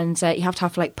 And you have to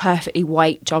have like perfectly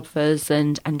white jodhpurs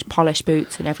and polished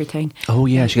boots and everything. Oh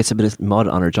yeah, she gets a bit of mud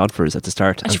on her jodhpurs at the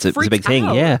start. And It's a big thing,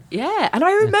 out. yeah. Yeah. And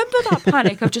I remember that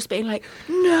panic of just being like,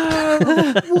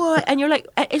 no, what? And you're like,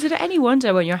 is it any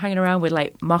wonder when you're hanging around with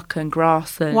like muck and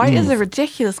grass and White is a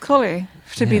ridiculous colour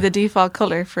to be the default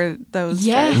colour for those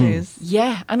jerseys.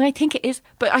 Yeah, and I think it is,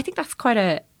 but I think that's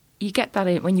you get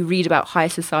that when you read about high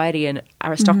society and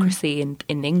aristocracy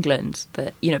in England,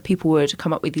 that, you know, people would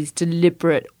come up with these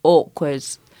deliberate, awkward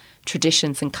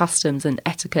traditions and customs and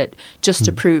etiquette just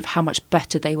to prove how much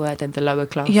better they were than the lower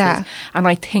classes. Yeah. And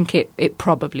I think it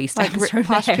probably stems Like from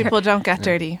posh there. people don't get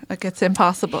dirty. Like it's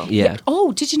impossible. Yeah.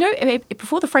 Oh, did you know,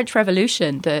 before the French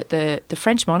Revolution, the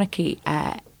French monarchy,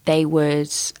 they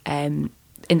would,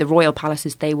 in the royal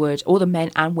palaces, all the men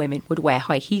and women would wear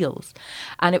high heels.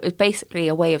 And it was basically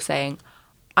a way of saying,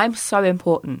 I'm so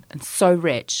important and so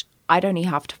rich, I don't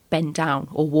even have to bend down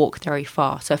or walk very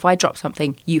far. So if I drop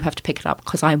something, you have to pick it up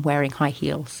because I'm wearing high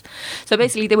heels. So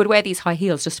basically they would wear these high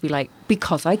heels just to be like,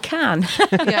 because I can.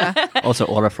 Yeah. Also,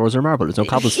 all our floors are marble. There's no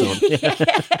cobblestone.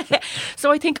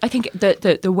 So I think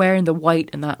the wearing the white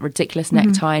and that ridiculous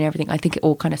necktie and everything, I think it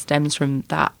all kind of stems from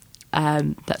that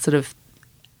sort of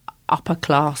upper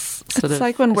class sort of It's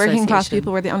like when working class association.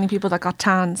 people were the only people that got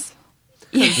tans.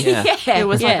 Yeah. It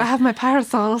was like, I have my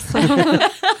parasol. So.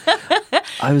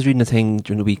 I was reading a thing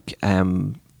during the week,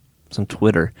 on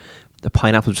Twitter. The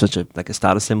pineapple was such a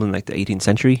status symbol in like the 18th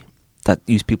century that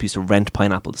people used to rent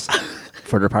pineapples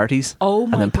for their parties. Oh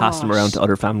my and then pass them gosh. around to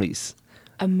other families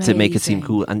Amazing. to make it seem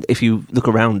cool. And if you look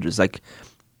around, there's like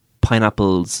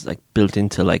pineapples like built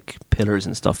into like pillars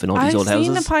and stuff in all these I've old houses.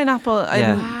 seen a pineapple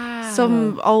in Wow.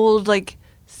 some old like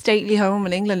stately home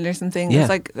in England or something. Yeah. It's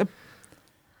like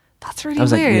that's really I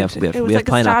was like, weird. we have It was we have like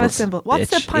a pineapples, status symbol. What's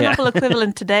the bitch. pineapple Yeah.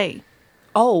 equivalent today?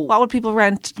 Oh, What would people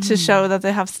rent to show that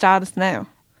they have status now?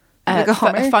 Like a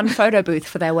Hummer? a fun photo booth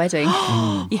for their wedding.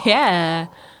 Yeah.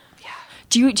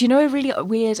 Do you know a really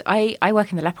weird? I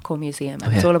work in the Leprechaun Museum,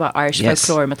 and it's all about Irish Yes.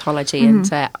 folklore and mythology. And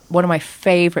one of my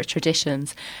favourite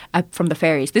traditions from the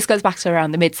fairies. This goes back to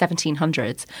around the mid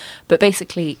 1700s, but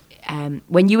basically.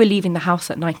 When you were leaving the house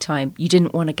at night time, you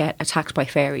didn't want to get attacked by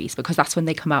fairies because that's when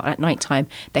they come out at night time.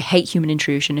 They hate human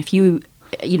intrusion. If you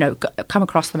come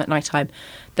across them at night time,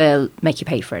 they'll make you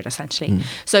pay for it, essentially.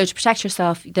 So to protect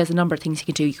yourself, there's a number of things you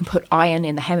can do. You can put iron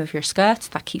in the hem of your skirt.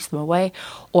 That keeps them away.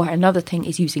 Or another thing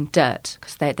is using dirt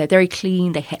because they're very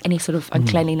clean. They hate any sort of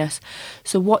uncleanliness.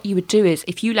 So what you would do is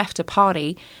if you left a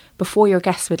party, before your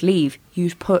guests would leave, you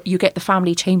get the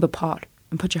family chamber pot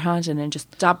and put your hand in and just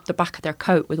dab the back of their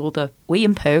coat with all the wee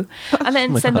and poo and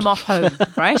then send them off home,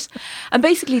 right? And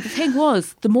basically the thing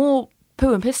was, the more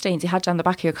poo and piss stains you had down the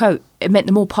back of your coat, it meant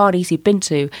the more parties you'd been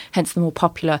to, hence the more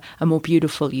popular and more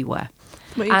beautiful you were.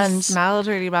 But you And- just smelled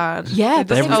really bad. Yeah,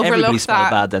 They just but everybody overlooked smelled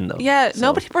that. bad then, though. Yeah, So-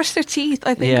 nobody brushed their teeth.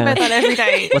 I think Yeah. about that every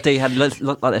day. But they had a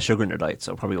lot of sugar in their diet,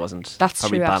 so it probably wasn't. That's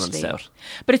probably true, balanced actually. out.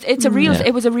 But it's a real. Yeah.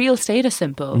 It was a real status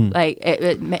symbol. Like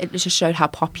it just showed how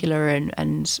popular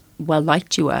and well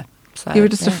liked you were. So, You were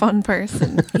just a fun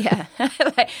person. yeah.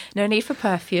 Like, no need for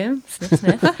perfume. Sniff,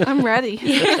 sniff. I'm ready.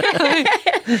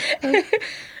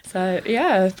 So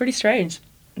yeah, it's pretty strange.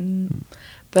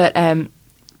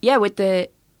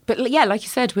 But yeah, like you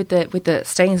said, with the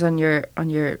stains on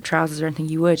your trousers or anything,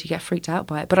 you get freaked out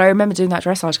by it. But I remember doing that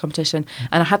dressage competition,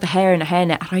 and I had the hair in a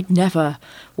hairnet, and I'd never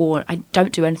worn. I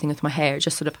don't do anything with my hair; it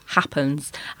just sort of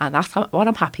happens, and that's what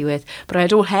I'm happy with. But I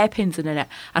had all hairpins in it,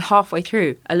 and halfway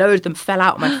through, a load of them fell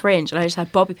out of my fringe, and I just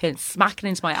had bobby pins smacking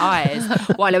into my eyes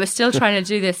while I was still trying to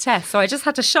do this test. So I just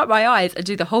had to shut my eyes and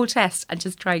do the whole test and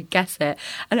just try and guess it,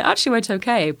 and it actually went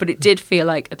okay. But it did feel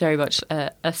like very much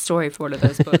a story for one of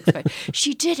those books. Like,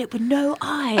 she did it with no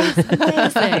eyes.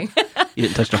 Amazing. You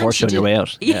didn't touch the horseshoe on your way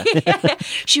out. Yeah. Yeah.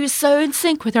 She was so in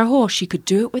sync with her horse, she could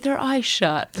do it with her eyes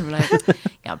shut. I'm like,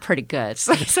 yeah, I'm pretty good.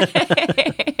 So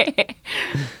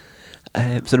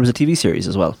there was a TV series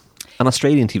as well, an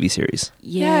Australian TV series,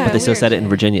 Yeah. but they still weird. set it in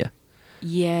Virginia.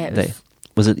 Yeah. It They- was,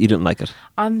 Was it? You didn't like it?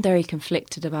 I'm very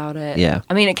conflicted about it. Yeah.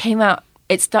 I mean, it came out.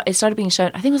 It started being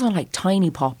shown. I think it was on like Tiny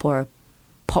Pop or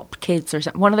Pop Kids or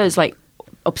something. One of those like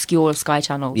obscure Sky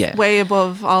channels. Yeah. Way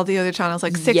above all the other channels,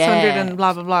 like 600 and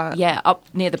blah blah blah. Yeah, up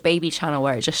near the baby channel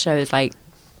where it just shows like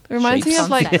It reminds me of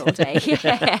like sunset all day.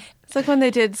 Yeah. it's like when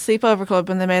they did Sleepover Club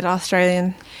and they made it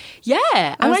Australian. Yeah.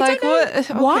 I was like, don't know what?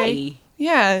 Okay. why.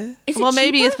 Yeah. Is it Well,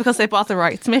 maybe cheaper? it's because they bought the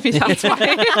rights. Maybe that's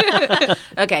why.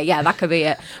 Okay, yeah, that could be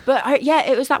it. But yeah,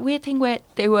 it was that weird thing where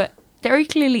they were very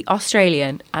clearly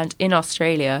Australian and in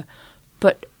Australia,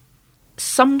 but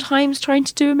sometimes trying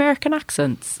to do American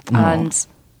accents and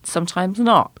sometimes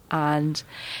not. And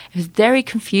it was very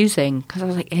confusing because I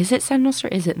was like, is it Sen Nostra?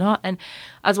 Is it not? And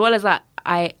as well as that,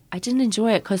 I didn't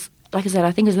enjoy it because, like I said,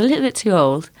 I think it was a little bit too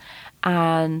old.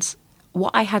 And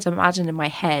what I had imagined in my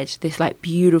head, this like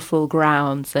beautiful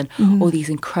grounds and all these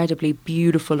incredibly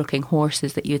beautiful looking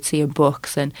horses that you'd see in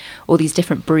books and all these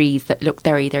different breeds that looked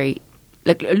very, very,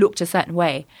 like looked a certain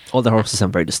way. All the horses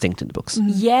sound very distinct in the books.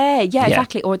 Yeah,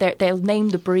 exactly. Or they'll name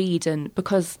the breed, and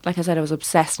because, like I said, I was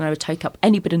obsessed and I would take up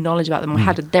any bit of knowledge about them. I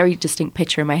had a very distinct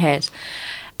picture in my head,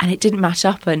 and it didn't match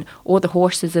up. And all the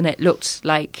horses in it looked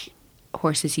like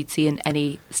horses you'd see in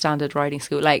any standard riding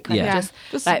school, like kind of Yeah.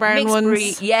 Just like brown mixed ones.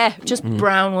 breed. Yeah, just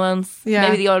brown ones. Yeah.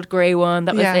 Maybe the old grey one.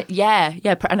 That was Yeah. it.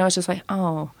 Yeah. And I was just like,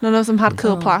 oh, None of them had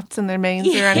cool plaits in their manes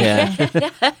or anything.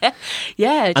 Yeah.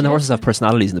 yeah. And the horses have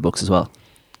personalities in the books as well.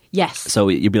 Yes. So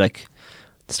you'd be like,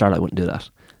 Starlight wouldn't do that,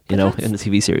 you know, that's- in the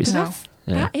TV series. No.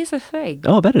 Yeah. That is a thing.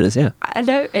 Oh, I bet it is, yeah. I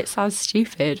know it sounds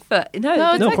stupid, but no.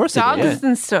 No, it's No, of like course they do, dogs yeah.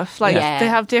 and stuff. Like Yeah. they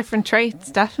have different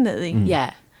traits, definitely.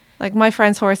 yeah. Like my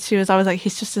friend's horse, she was always like,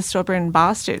 he's just a stubborn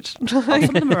bastard. Some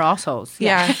of them are assholes.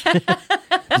 yeah.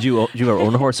 Did you ever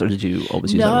own a horse, or did you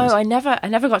always use No, animals? I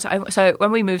never got to. So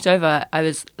when we moved over, I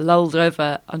was lulled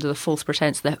over under the false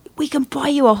pretense that we can buy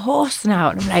you a horse now,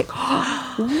 and I'm like,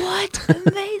 what?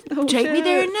 Amazing! Take me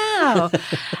there now.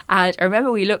 And I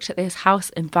remember we looked at this house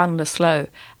in Banlaslow,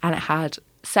 and it had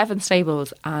 7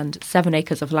 stables and 7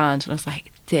 acres of land, and I was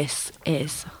like, this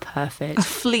is perfect. A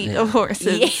fleet of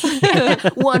horses. Yeah.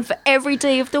 One for every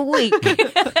day of the week.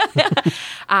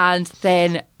 And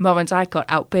then Mum and Dad got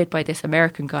outbid by this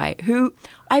American guy who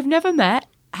I've never met,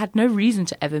 had no reason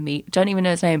to ever meet, don't even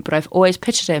know his name, but I've always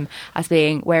pictured him as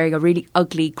being wearing a really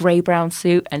ugly grey-brown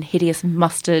suit and hideous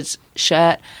mustard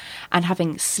shirt and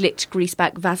having slicked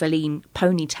greaseback Vaseline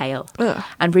ponytail Ugh.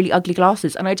 and really ugly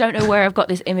glasses. And I don't know where I've got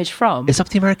this image from. Is that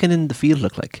what the American in the field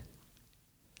look like?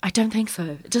 I don't think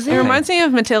so. Does It it? reminds me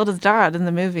of Matilda's dad in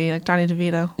the movie, like Danny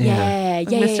DeVito. Yeah,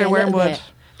 Mr. a little Wormwood. bit.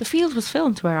 The field was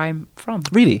filmed where I'm from.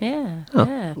 Really? Yeah, Oh.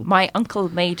 yeah. My uncle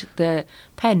made the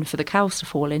pen for the cows to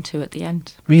fall into at the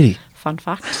end. Really? Fun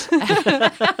fact.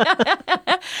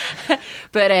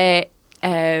 But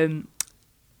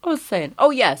what was I saying? Oh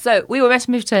yeah, so we were meant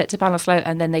to move to Banlaslow,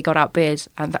 and then they got outbid,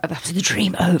 and that was the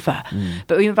dream over.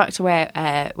 But we went back to where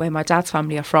my dad's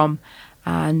family are from,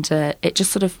 and it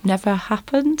just sort of never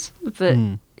happened. But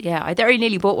yeah, I very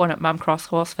nearly bought one at Mam Cross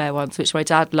Horse Fair once, which my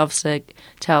dad loves to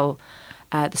tell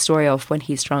the story of when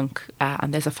he's drunk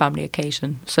and there's a family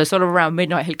occasion. So sort of around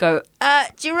midnight he'll go,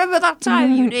 do you remember that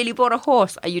time you nearly bought a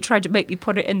horse and you tried to make me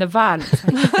put it in the van? It's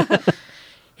like,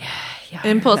 yeah, I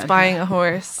Impulse remember. buying a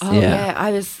horse. Oh Yeah. yeah,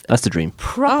 I was That's the dream.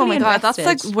 properly Oh my god, that's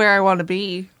invested. like where I want to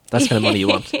be. That's the kind of money you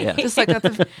want. Yeah. Just like at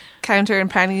the counter in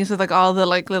Pennies with like all the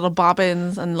like little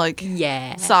bobbins and like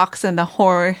Yeah. socks and a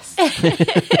horse.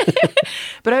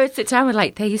 But I would sit down with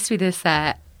like, there used to be this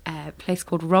place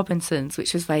called Robinson's,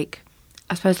 which was like,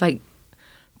 I suppose like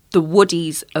the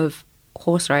Woodies of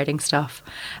horse riding stuff.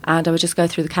 And I would just go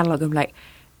through the catalogue and be like,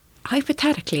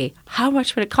 hypothetically, how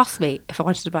much would it cost me if I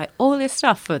wanted to buy all this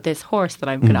stuff for this horse that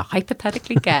I'm going to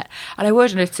hypothetically get? And I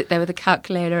would, and I'd sit there with a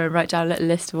calculator and write down a little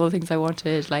list of all the things I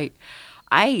wanted. Like,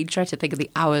 I try to think of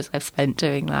the hours I've spent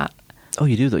doing that. Oh,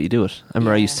 you do though. You do it. I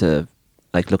remember I used to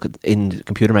like look at in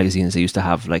computer magazines. They used to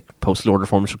have like postal order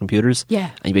forms for computers. Yeah.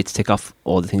 and you had to tick off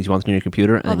all the things you wanted in your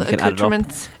computer, and All then the you can add it up.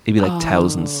 accoutrements. It'd be like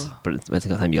thousands, but by the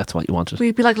time you got to what you wanted,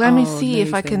 We'd be like, let me Oh, see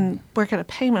if I amazing. can work out a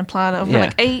payment plan over Yeah.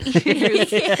 like 8 years.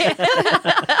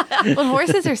 But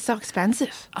horses are so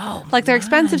expensive. Oh, Like they're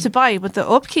expensive to buy, but the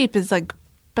upkeep is like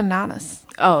bananas.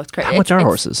 Oh, it's great. how much are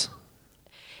horses?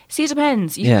 See, it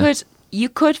depends. Yeah. You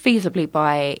could feasibly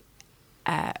buy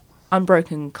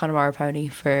unbroken Connemara pony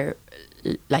for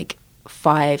like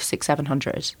 500, 600,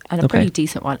 700, and a Okay. pretty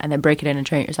decent one, and then break it in and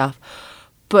train it yourself.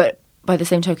 But by the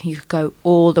same token, you could go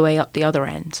all the way up the other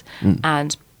end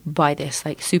and buy this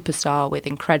like superstar with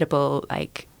incredible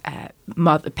like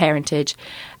mother parentage,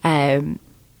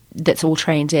 that's all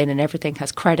trained in and everything,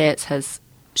 has credits, has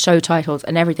show titles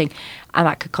and everything, and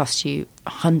that could cost you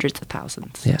hundreds of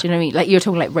thousands. Yeah. Do you know what I mean? Like you're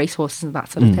talking like racehorses and that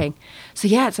sort of thing. So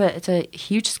yeah, it's a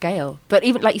huge scale. But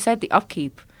even like you said, the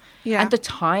upkeep Yeah. and the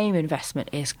time investment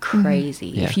is crazy.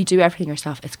 Yeah. If you do everything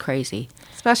yourself, it's crazy.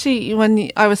 Especially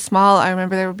when I was small, I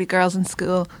remember there would be girls in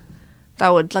school that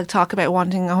would like talk about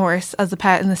wanting a horse as a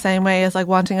pet in the same way as like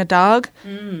wanting a dog.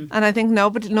 And I think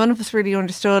none of us really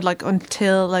understood like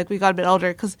until like we got a bit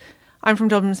older, because I'm from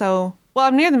Dublin, so well,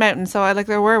 I'm near the mountains, so I like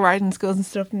there were riding schools and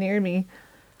stuff near me.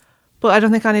 But I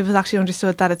don't think any of us actually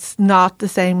understood that it's not the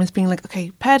same as being like,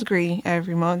 okay, pedigree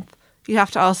every month. You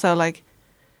have to also like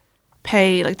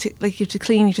pay, like you have to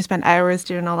clean, you have to spend hours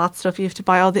doing all that stuff. You have to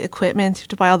buy all the equipment, you have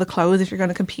to buy all the clothes if you're going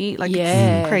to compete. Like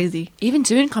it's crazy. Even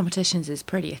doing competitions is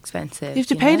pretty expensive. You have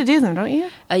to pay to do them, don't you?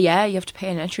 Yeah, you have to pay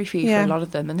an entry fee for a lot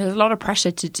of them, and there's a lot of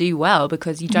pressure to do well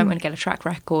because you don't want to get a track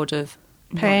record of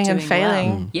not Paying and doing failing.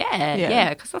 well. Yeah,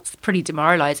 because that's pretty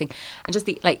demoralising. And just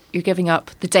you're giving up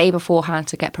the day beforehand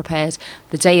to get prepared,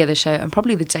 the day of the show, and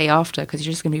probably the day after because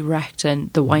you're just going to be wrecked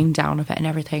and the wind down of it and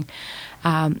everything.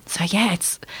 So yeah,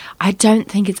 I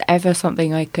don't think it's ever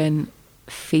something I can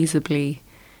feasibly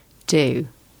do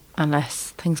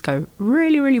unless things go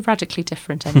really, really radically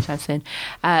different anytime soon.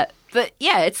 But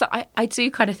yeah, I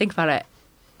do kind of think about it.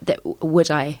 That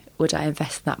would I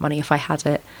invest that money if I had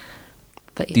it?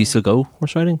 But, yeah. Do you still go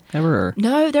horse riding ever? Or?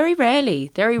 No, very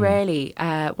rarely. Very rarely.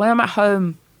 When I'm at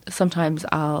home, sometimes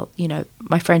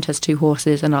my friend has 2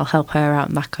 horses and I'll help her out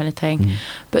and that kind of thing.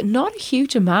 But not a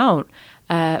huge amount,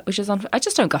 which is I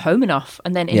just don't go home enough.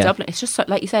 And then in Dublin, it's just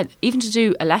like you said, even to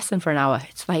do a lesson for an hour,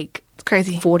 it's like It's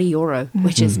crazy. €40,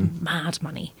 which is mad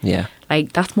money. Yeah.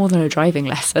 Like that's more than a driving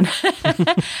lesson.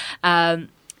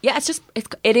 Yeah,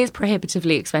 it is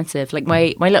prohibitively expensive. Like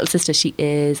my little sister, she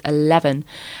is 11,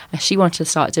 and she wanted to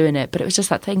start doing it, but it was just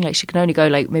that thing. Like she can only go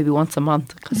like maybe once a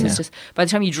month because it's just by the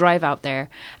time you drive out there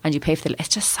and you pay for it's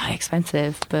just so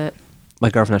expensive. But my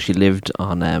girlfriend actually lived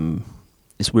on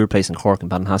this weird place in Cork in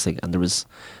Ballinhassig, and there was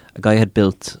a guy had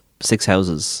built 6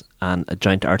 houses and a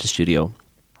giant artist studio.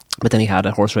 But then he had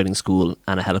a horse riding school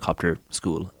and a helicopter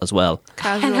school as well.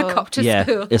 Casual. helicopter Yeah,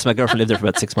 school. yes, my girlfriend lived there for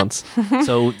about 6 months.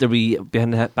 So there'd be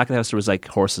back of the house there was like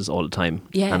horses all the time,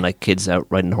 and like kids out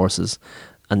riding horses.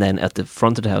 And then at the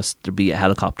front of the house there'd be a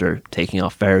helicopter taking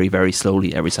off very, very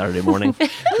slowly every Saturday morning,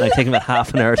 like taking about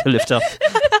half an hour to lift up.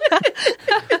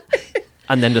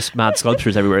 And then just mad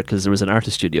sculptures everywhere because there was an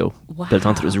artist studio built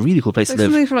onto it. It was a really cool place Like to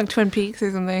live. something from like Twin Peaks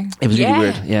or something. It was really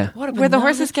weird. Yeah, What a Were the banana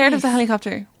horses scared of the place.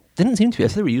 helicopter? didn't seem to be. I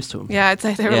think they were used to them. Yeah, I'd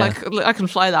say they were Yeah. like, "Look, I can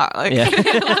fly that." Like,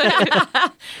 Yeah.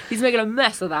 He's making a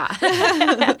mess of that.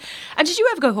 And did you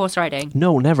ever go horse riding?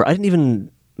 No, never. I didn't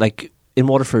even like in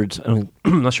Waterford. I'm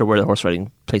not sure where the horse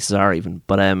riding places are even,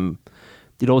 but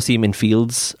you'd always see them in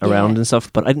fields around and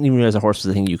stuff. But I didn't even realize a horse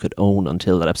was a thing you could own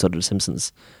until that episode of The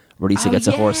Simpsons, where Lisa gets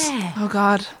a horse. oh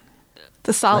God,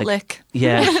 the salt lick.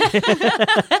 Yeah.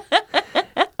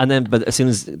 And then, but as soon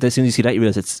as you see that, you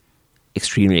realize it's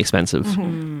extremely expensive.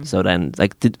 So then,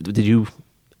 like, did you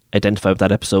identify with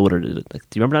that episode, or do you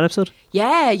remember that episode?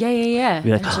 Yeah.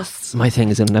 You're like, And just my thing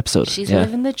is in an episode. she's yeah.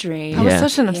 living the dream. That was Yeah.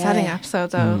 such an upsetting Yeah.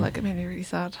 episode, though. Like, it made me really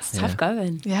sad. It's tough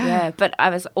going. Yeah. But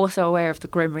I was also aware of the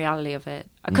grim reality of it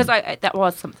because I that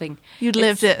was something. You'd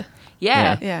lived it.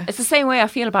 Yeah. Yeah. It's the same way I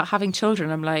feel about having children.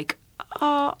 I'm like,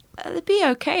 oh, it'd be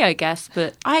okay, I guess,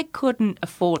 but I couldn't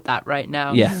afford that right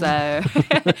now. Yeah. So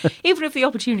even if the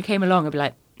opportunity came along, I'd be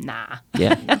like, nah.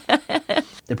 Yeah.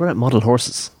 They brought out model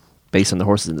horses based on the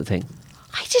horses in the thing.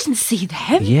 I didn't see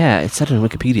them. Yeah, it said it in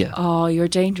Wikipedia. Oh, you're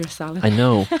dangerous, Alan. I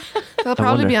know. They'll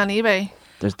probably wonder. be on eBay.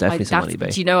 There's definitely some on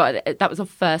eBay. Do you know what? That was the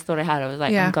first thought I had. I was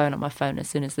like, Yeah. I'm going on my phone as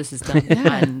soon as this is done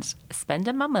and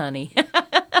spending my money.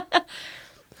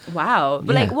 Wow.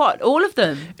 But Yeah. like what? All of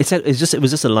them? It was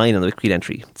just a line on the Wikipedia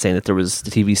entry saying that there was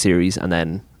the TV series and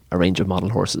then a range of model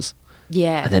horses.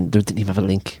 Yeah. And then there didn't even have a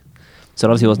link. So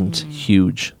it obviously wasn't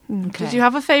huge. Okay. Did you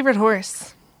have a favourite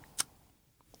horse?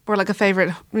 Or like a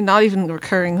favourite, not even a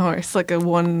recurring horse, like a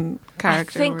one I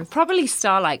character think horse? probably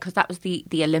Starlight because that was the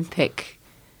Olympic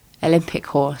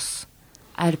horse.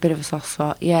 I had a bit of a soft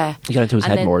spot, yeah. You got into his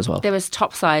And head then more as well. There was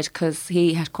Topside because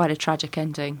he had quite a tragic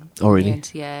ending. Oh, really? in the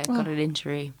end. Yeah, got an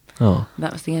injury. Oh. And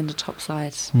that was the end of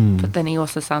Topside. But then he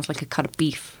also sounds like a cut of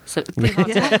beef. So it's pretty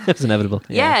hard to... It's inevitable.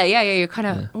 Yeah. You're kind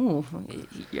of, ooh.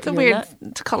 It's weird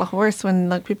to call a horse when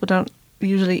like people don't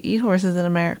usually eat horses in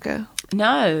America.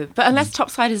 No, but unless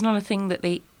Topside is not a thing that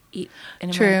they eat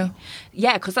in True. America.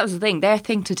 Yeah, because that was the thing. Their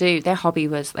thing to do, their hobby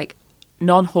was like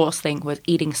non-horse thing was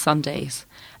eating sundaes.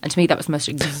 And to me, that was the most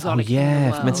exotic thing in the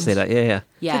world. I meant to say that.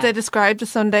 Yeah. Did they describe the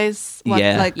sundaes?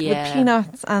 Like with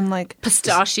peanuts and like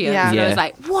pistachios. Yeah. And I was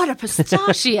like, what are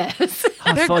pistachios?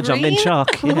 Fudge on mint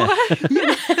chalk. Yeah.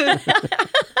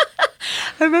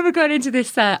 I remember going into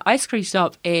this ice cream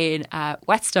shop in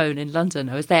Whetstone in London.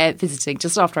 I was there visiting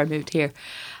just after I moved here.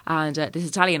 And this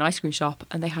Italian ice cream shop,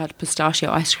 and they had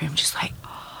pistachio ice cream. Just like,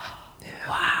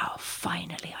 wow,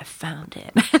 finally I found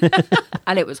it.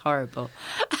 And it was horrible.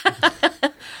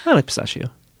 I like pistachio.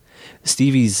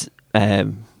 Stevie's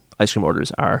ice cream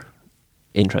orders are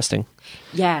interesting.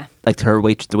 Yeah. Like the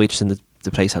waitress in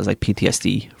the place has like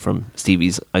PTSD from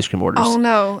Stevie's ice cream orders. Oh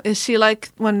no, is she like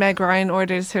when Meg Ryan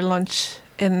orders her lunch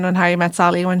in When Harry Met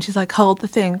Sally, when she's like, hold the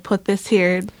thing, put this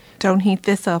here, don't heat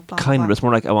this up, blah, Kind blah, of. blah. It's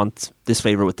more like I want this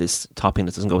flavour with this topping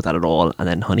that doesn't go with that at all, and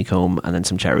then honeycomb, and then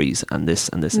some cherries, and this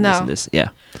and this and this and this. Yeah.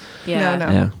 Yeah. No.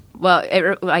 Yeah. Well,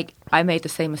 I made the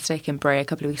same mistake in Bray a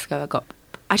couple of weeks ago.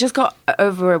 I just got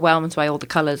overwhelmed by all the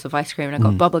colours of ice cream, and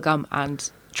I got bubblegum and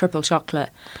triple chocolate.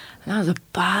 And that was a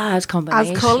bad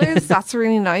combination. As colours, that's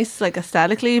really nice, like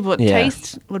aesthetically, but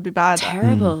taste would be bad.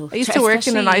 Terrible. I used to work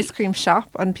in an ice cream shop,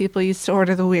 and people used to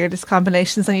order the weirdest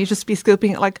combinations, and you just be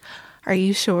scooping it like, are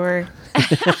you sure?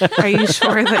 Are you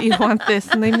sure that you want this?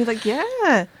 And they'd be like,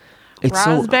 yeah. It's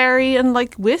raspberry and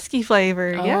like whiskey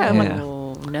flavour. Oh, yeah. I'm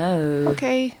like, no.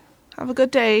 okay, have a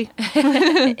good day.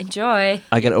 Enjoy.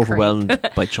 I get overwhelmed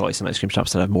by choice in ice cream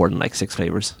shops that have more than like 6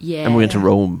 flavours. Yeah. And we went to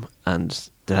Rome and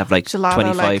they have like Gelato,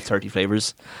 25, like- 30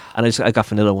 flavours. And I got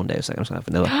vanilla one day. I was like, I'm just going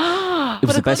to have vanilla. It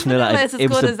was the But a best good vanilla. vanilla is as It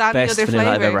was good the as any best other vanilla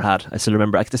I've flavour. ever had. I still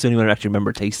remember. That's the only one I actually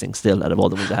remember tasting still out of all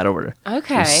the ones I had over there.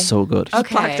 Okay. It was so good.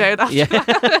 Okay. Blacked out after. Yeah.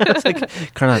 It's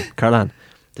like, Caroline,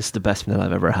 this is the best vanilla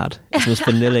I've ever had. It's the most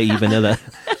vanilla-y vanilla.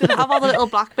 Did it have all the little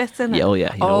black bits in it? Yeah, oh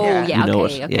yeah. You know, Oh, it. yeah, You know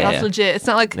okay, it. okay. Yeah, That's yeah. legit. It's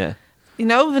not like, Yeah. you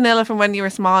know, vanilla from when you were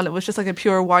small. It was just like a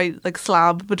pure white like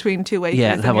slab between two wafers.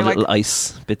 Yeah, and have all you're little like,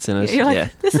 ice bits in it. you're like, Yeah.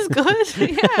 this is good.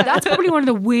 Yeah. That's probably one of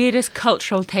the weirdest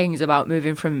cultural things about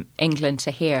moving from England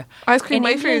to here. Ice cream In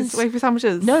wafers, England- wafer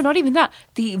sandwiches. No, not even that.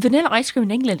 The vanilla ice cream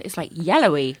in England is like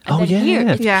yellowy. And Oh, then yeah. here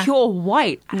it's Yeah. pure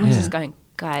white. And I was Yeah. just going,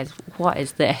 guys, what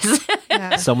is this?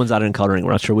 Yeah. Someone's adding colouring.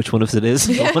 We're not sure which one of us it is.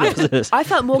 but one of us it is. I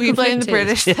felt more We blame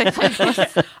conflicted. the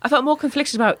British. I felt more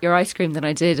conflicted about your ice cream than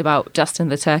I did about Dustin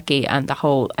the turkey and the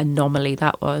whole anomaly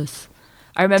that was.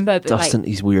 I remember Dustin,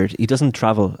 he's weird. He doesn't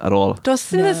travel at all.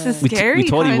 Dustin is We scary.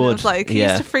 thought he kind would. Of, like, he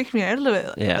Yeah. used to freak me out a little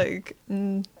bit. Yeah. Like,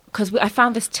 because I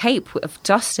found this tape of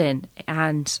Dustin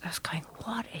and I was going,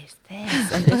 what is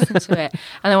this? And listened to it.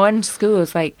 And I went to school, I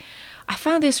was like, I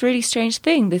found this really strange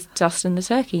thing, this Dustin the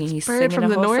turkey. And he's Bird singing from a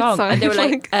the whole north song. side, And they were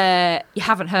like, like- you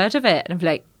haven't heard of it? And I'm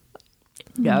like,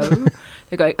 no.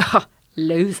 They're going, oh,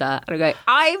 loser. And I'm going,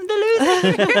 I'm the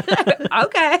loser.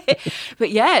 Okay. But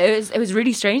yeah, it was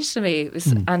really strange to me. It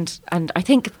was, and I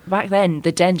think back then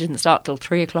the Den didn't start till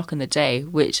 3:00 in the day,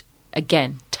 which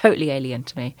again, totally alien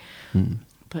to me.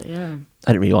 But yeah.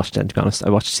 I didn't really watch it, to be honest. I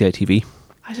watched CITV.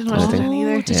 I didn't watch think- it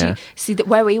either. Did Yeah. you see that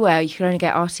where we were? You could only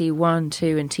get RT1,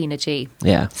 2, and Tina G.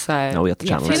 Yeah. So No, we had the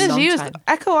yeah, channels. for a Tina long G was, time.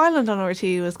 Echo Island on RT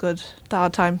was good the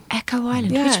odd time. Echo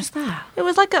Island. Yeah. Which was that? It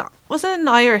was like wasn't it an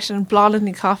Irish and Blonde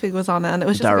and Coffee was on it, and it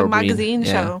was just like Darrow a Green, magazine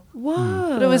yeah. show. Whoa!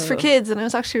 But it was for kids, and it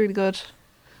was actually really good.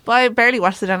 But I barely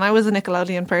watched it, and I was a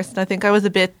Nickelodeon person. I think I was a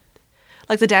bit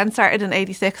like the Den started in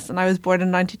 '86, and I was born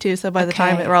in '92. So by the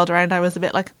time Okay. it rolled around, I was a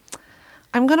bit like,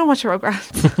 I'm gonna watch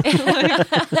Rugrats.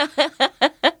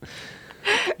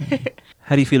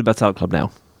 How do you feel about Salad Club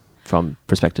now? From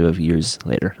perspective of years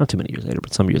later. Not too many years later,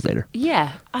 but some years later.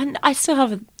 Yeah, and I still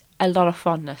have a lot of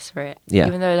fondness for it. Yeah.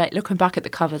 Even though, like, looking back at the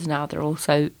covers now, they're all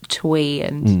so twee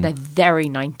and they're very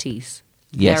 90s.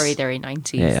 Yes. Very, very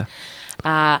 90s. Yeah,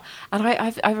 And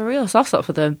I have a real soft spot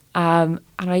for them. And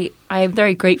I am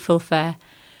very grateful for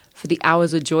the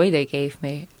hours of joy they gave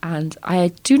me. And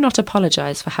I do not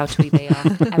apologise for how twee they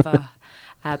are, ever.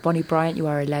 Bonnie Bryant, you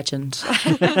are a legend.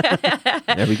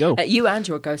 There we go. You and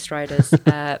your Ghost Riders.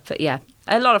 But yeah,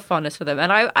 a lot of fondness for them.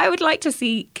 And I would like to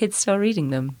see kids still reading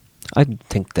them. I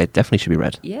think they definitely should be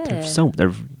read. Yeah.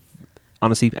 They're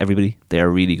honestly, everybody, they are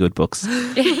really good books.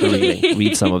 Really,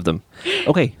 read some of them.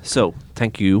 Okay, so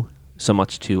thank you so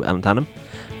much to Ellen Tannum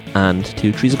and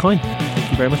to Teresa Coyne.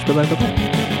 Thank you very much. Bye-bye.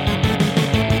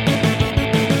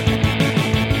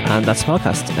 And that's the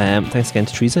podcast. Thanks again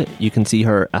to Teresa. You can see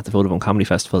her at the Vodafone Comedy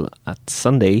Festival on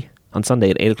Sunday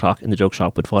at 8 o'clock in the Joke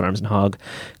Shop with Fáil Arms and Hogg,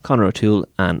 Conor O'Toole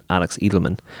and Alex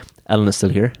Edelman. Ellen is still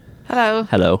here. Hello.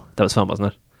 Hello. That was fun,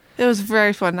 wasn't it? It was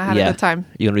very fun. I had a good time.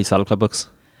 You going to read Salad Club books?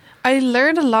 I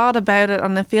learned a lot about it,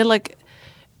 and I feel like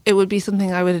it would be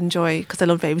something I would enjoy because I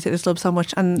love Babysitter's Club so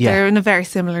much, and Yeah. they're in a very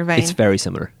similar vein. It's very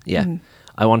similar. Yeah.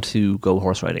 I want to go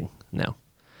horse riding now.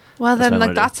 Well, That's then, what I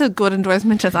like, wanna that's a good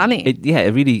endorsement as any.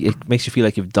 It really it makes you feel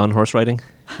like you've done horse riding.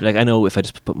 Like, I know if I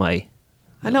just put my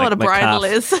I know what a bridle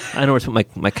calf, is. I know where to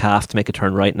put my calf to make it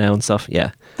turn right now and stuff.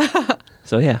 Yeah.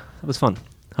 So yeah, it was fun.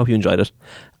 Hope you enjoyed it.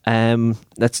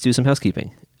 Let's do some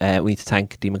housekeeping. We need to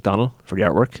thank Dee McDonnell for the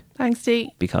artwork Thanks,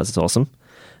 Dee. because it's awesome.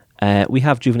 We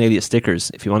have Juvenilia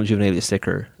stickers. If you want a Juvenilia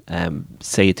sticker,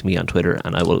 say it to me on Twitter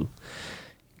and I will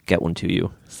get one to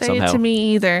you. Say somehow. it to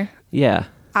me either. Yeah.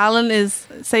 Alan is,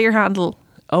 say your handle.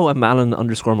 Oh, I'm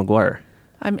Alan_Maguire.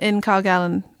 I'm incog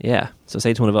Alan. Yeah. So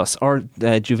say it to one of us. Or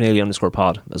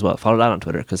Juvenilia_pod as well. Follow that on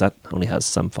Twitter because that only has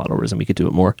some followers and we could do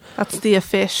it more. That's the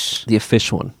offish. The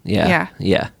official one. Yeah. Yeah.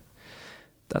 Yeah.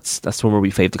 That's the one where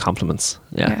we fave the compliments.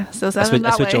 Yeah. So I send them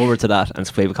that switch way. over to that and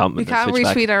fave a We compliment. can't and switch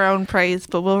back. retweet our own praise,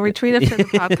 but we'll retweet it for the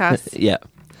podcast. Yeah.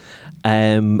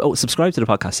 Subscribe to the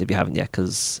podcast if you haven't yet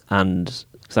because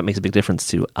that makes a big difference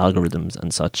to algorithms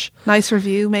and such. Nice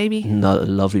review, maybe. A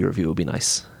lovely review would be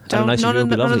nice. And a nice None review would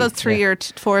be of lovely. those 3 or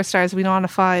 4 stars. We know on a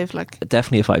 5. Like,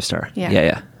 Definitely a 5-star.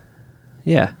 Yeah.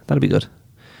 Yeah, that'd be good.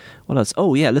 What else?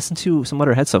 Oh, yeah, listen to some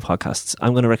other Head Stuff podcasts.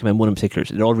 I'm going to recommend one in particular.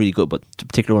 They're all really good, but the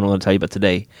particular one I want to tell you about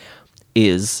today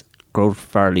is Grove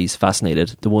Farley's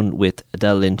Fascinated, the one with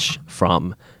Adele Lynch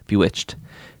from Bewitched.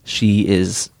 She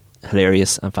is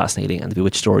hilarious and fascinating, and the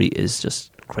Bewitched story is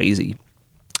just crazy.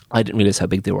 I didn't realise how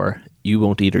big they were. You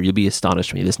won't either. You'll be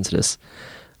astonished when you listen to this.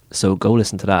 So go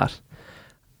listen to that.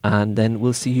 And then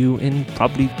we'll see you in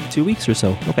probably 2 weeks or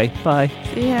so. Okay, bye.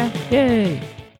 see ya. Yay.